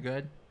take that. You're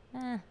good?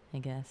 I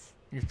guess.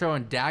 You're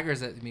throwing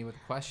daggers at me with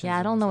questions. Yeah, I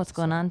in don't this know what's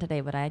going episode. on today,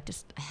 but I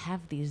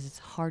have these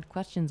hard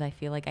questions I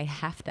feel like I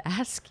have to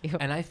ask you.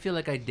 And I feel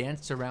like I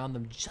danced around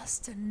them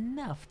just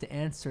enough to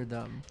answer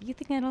them. You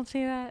think I don't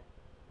see that?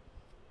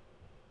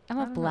 I'm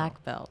a don't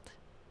black belt.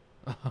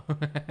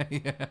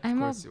 Yeah, of I'm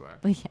course you are.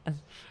 Yes.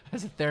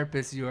 As a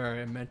therapist, you are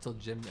a mental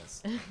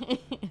gymnast.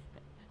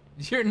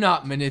 You're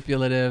not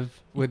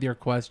manipulative with your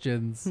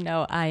questions.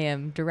 No, I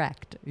am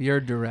direct. You're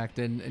direct.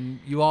 And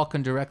you all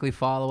can directly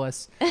follow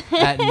us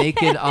at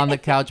Naked on the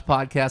Couch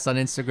Podcast on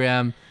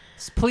Instagram.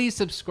 Please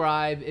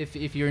subscribe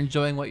if you're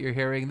enjoying what you're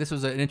hearing. This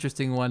was an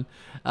interesting one.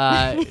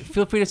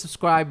 Feel free to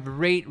subscribe,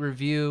 rate,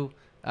 review.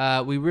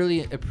 We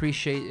really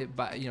appreciate it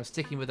by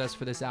sticking with us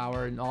for this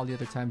hour and all the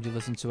other times you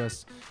listened to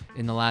us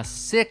in the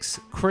last 6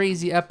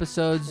 crazy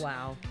episodes.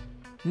 Wow.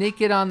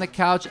 Naked on the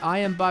Couch. I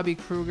am Bobby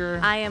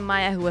Kruger. I am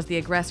Maya, who was the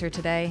aggressor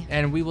today.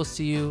 And we will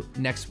see you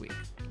next week.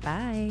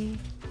 Bye.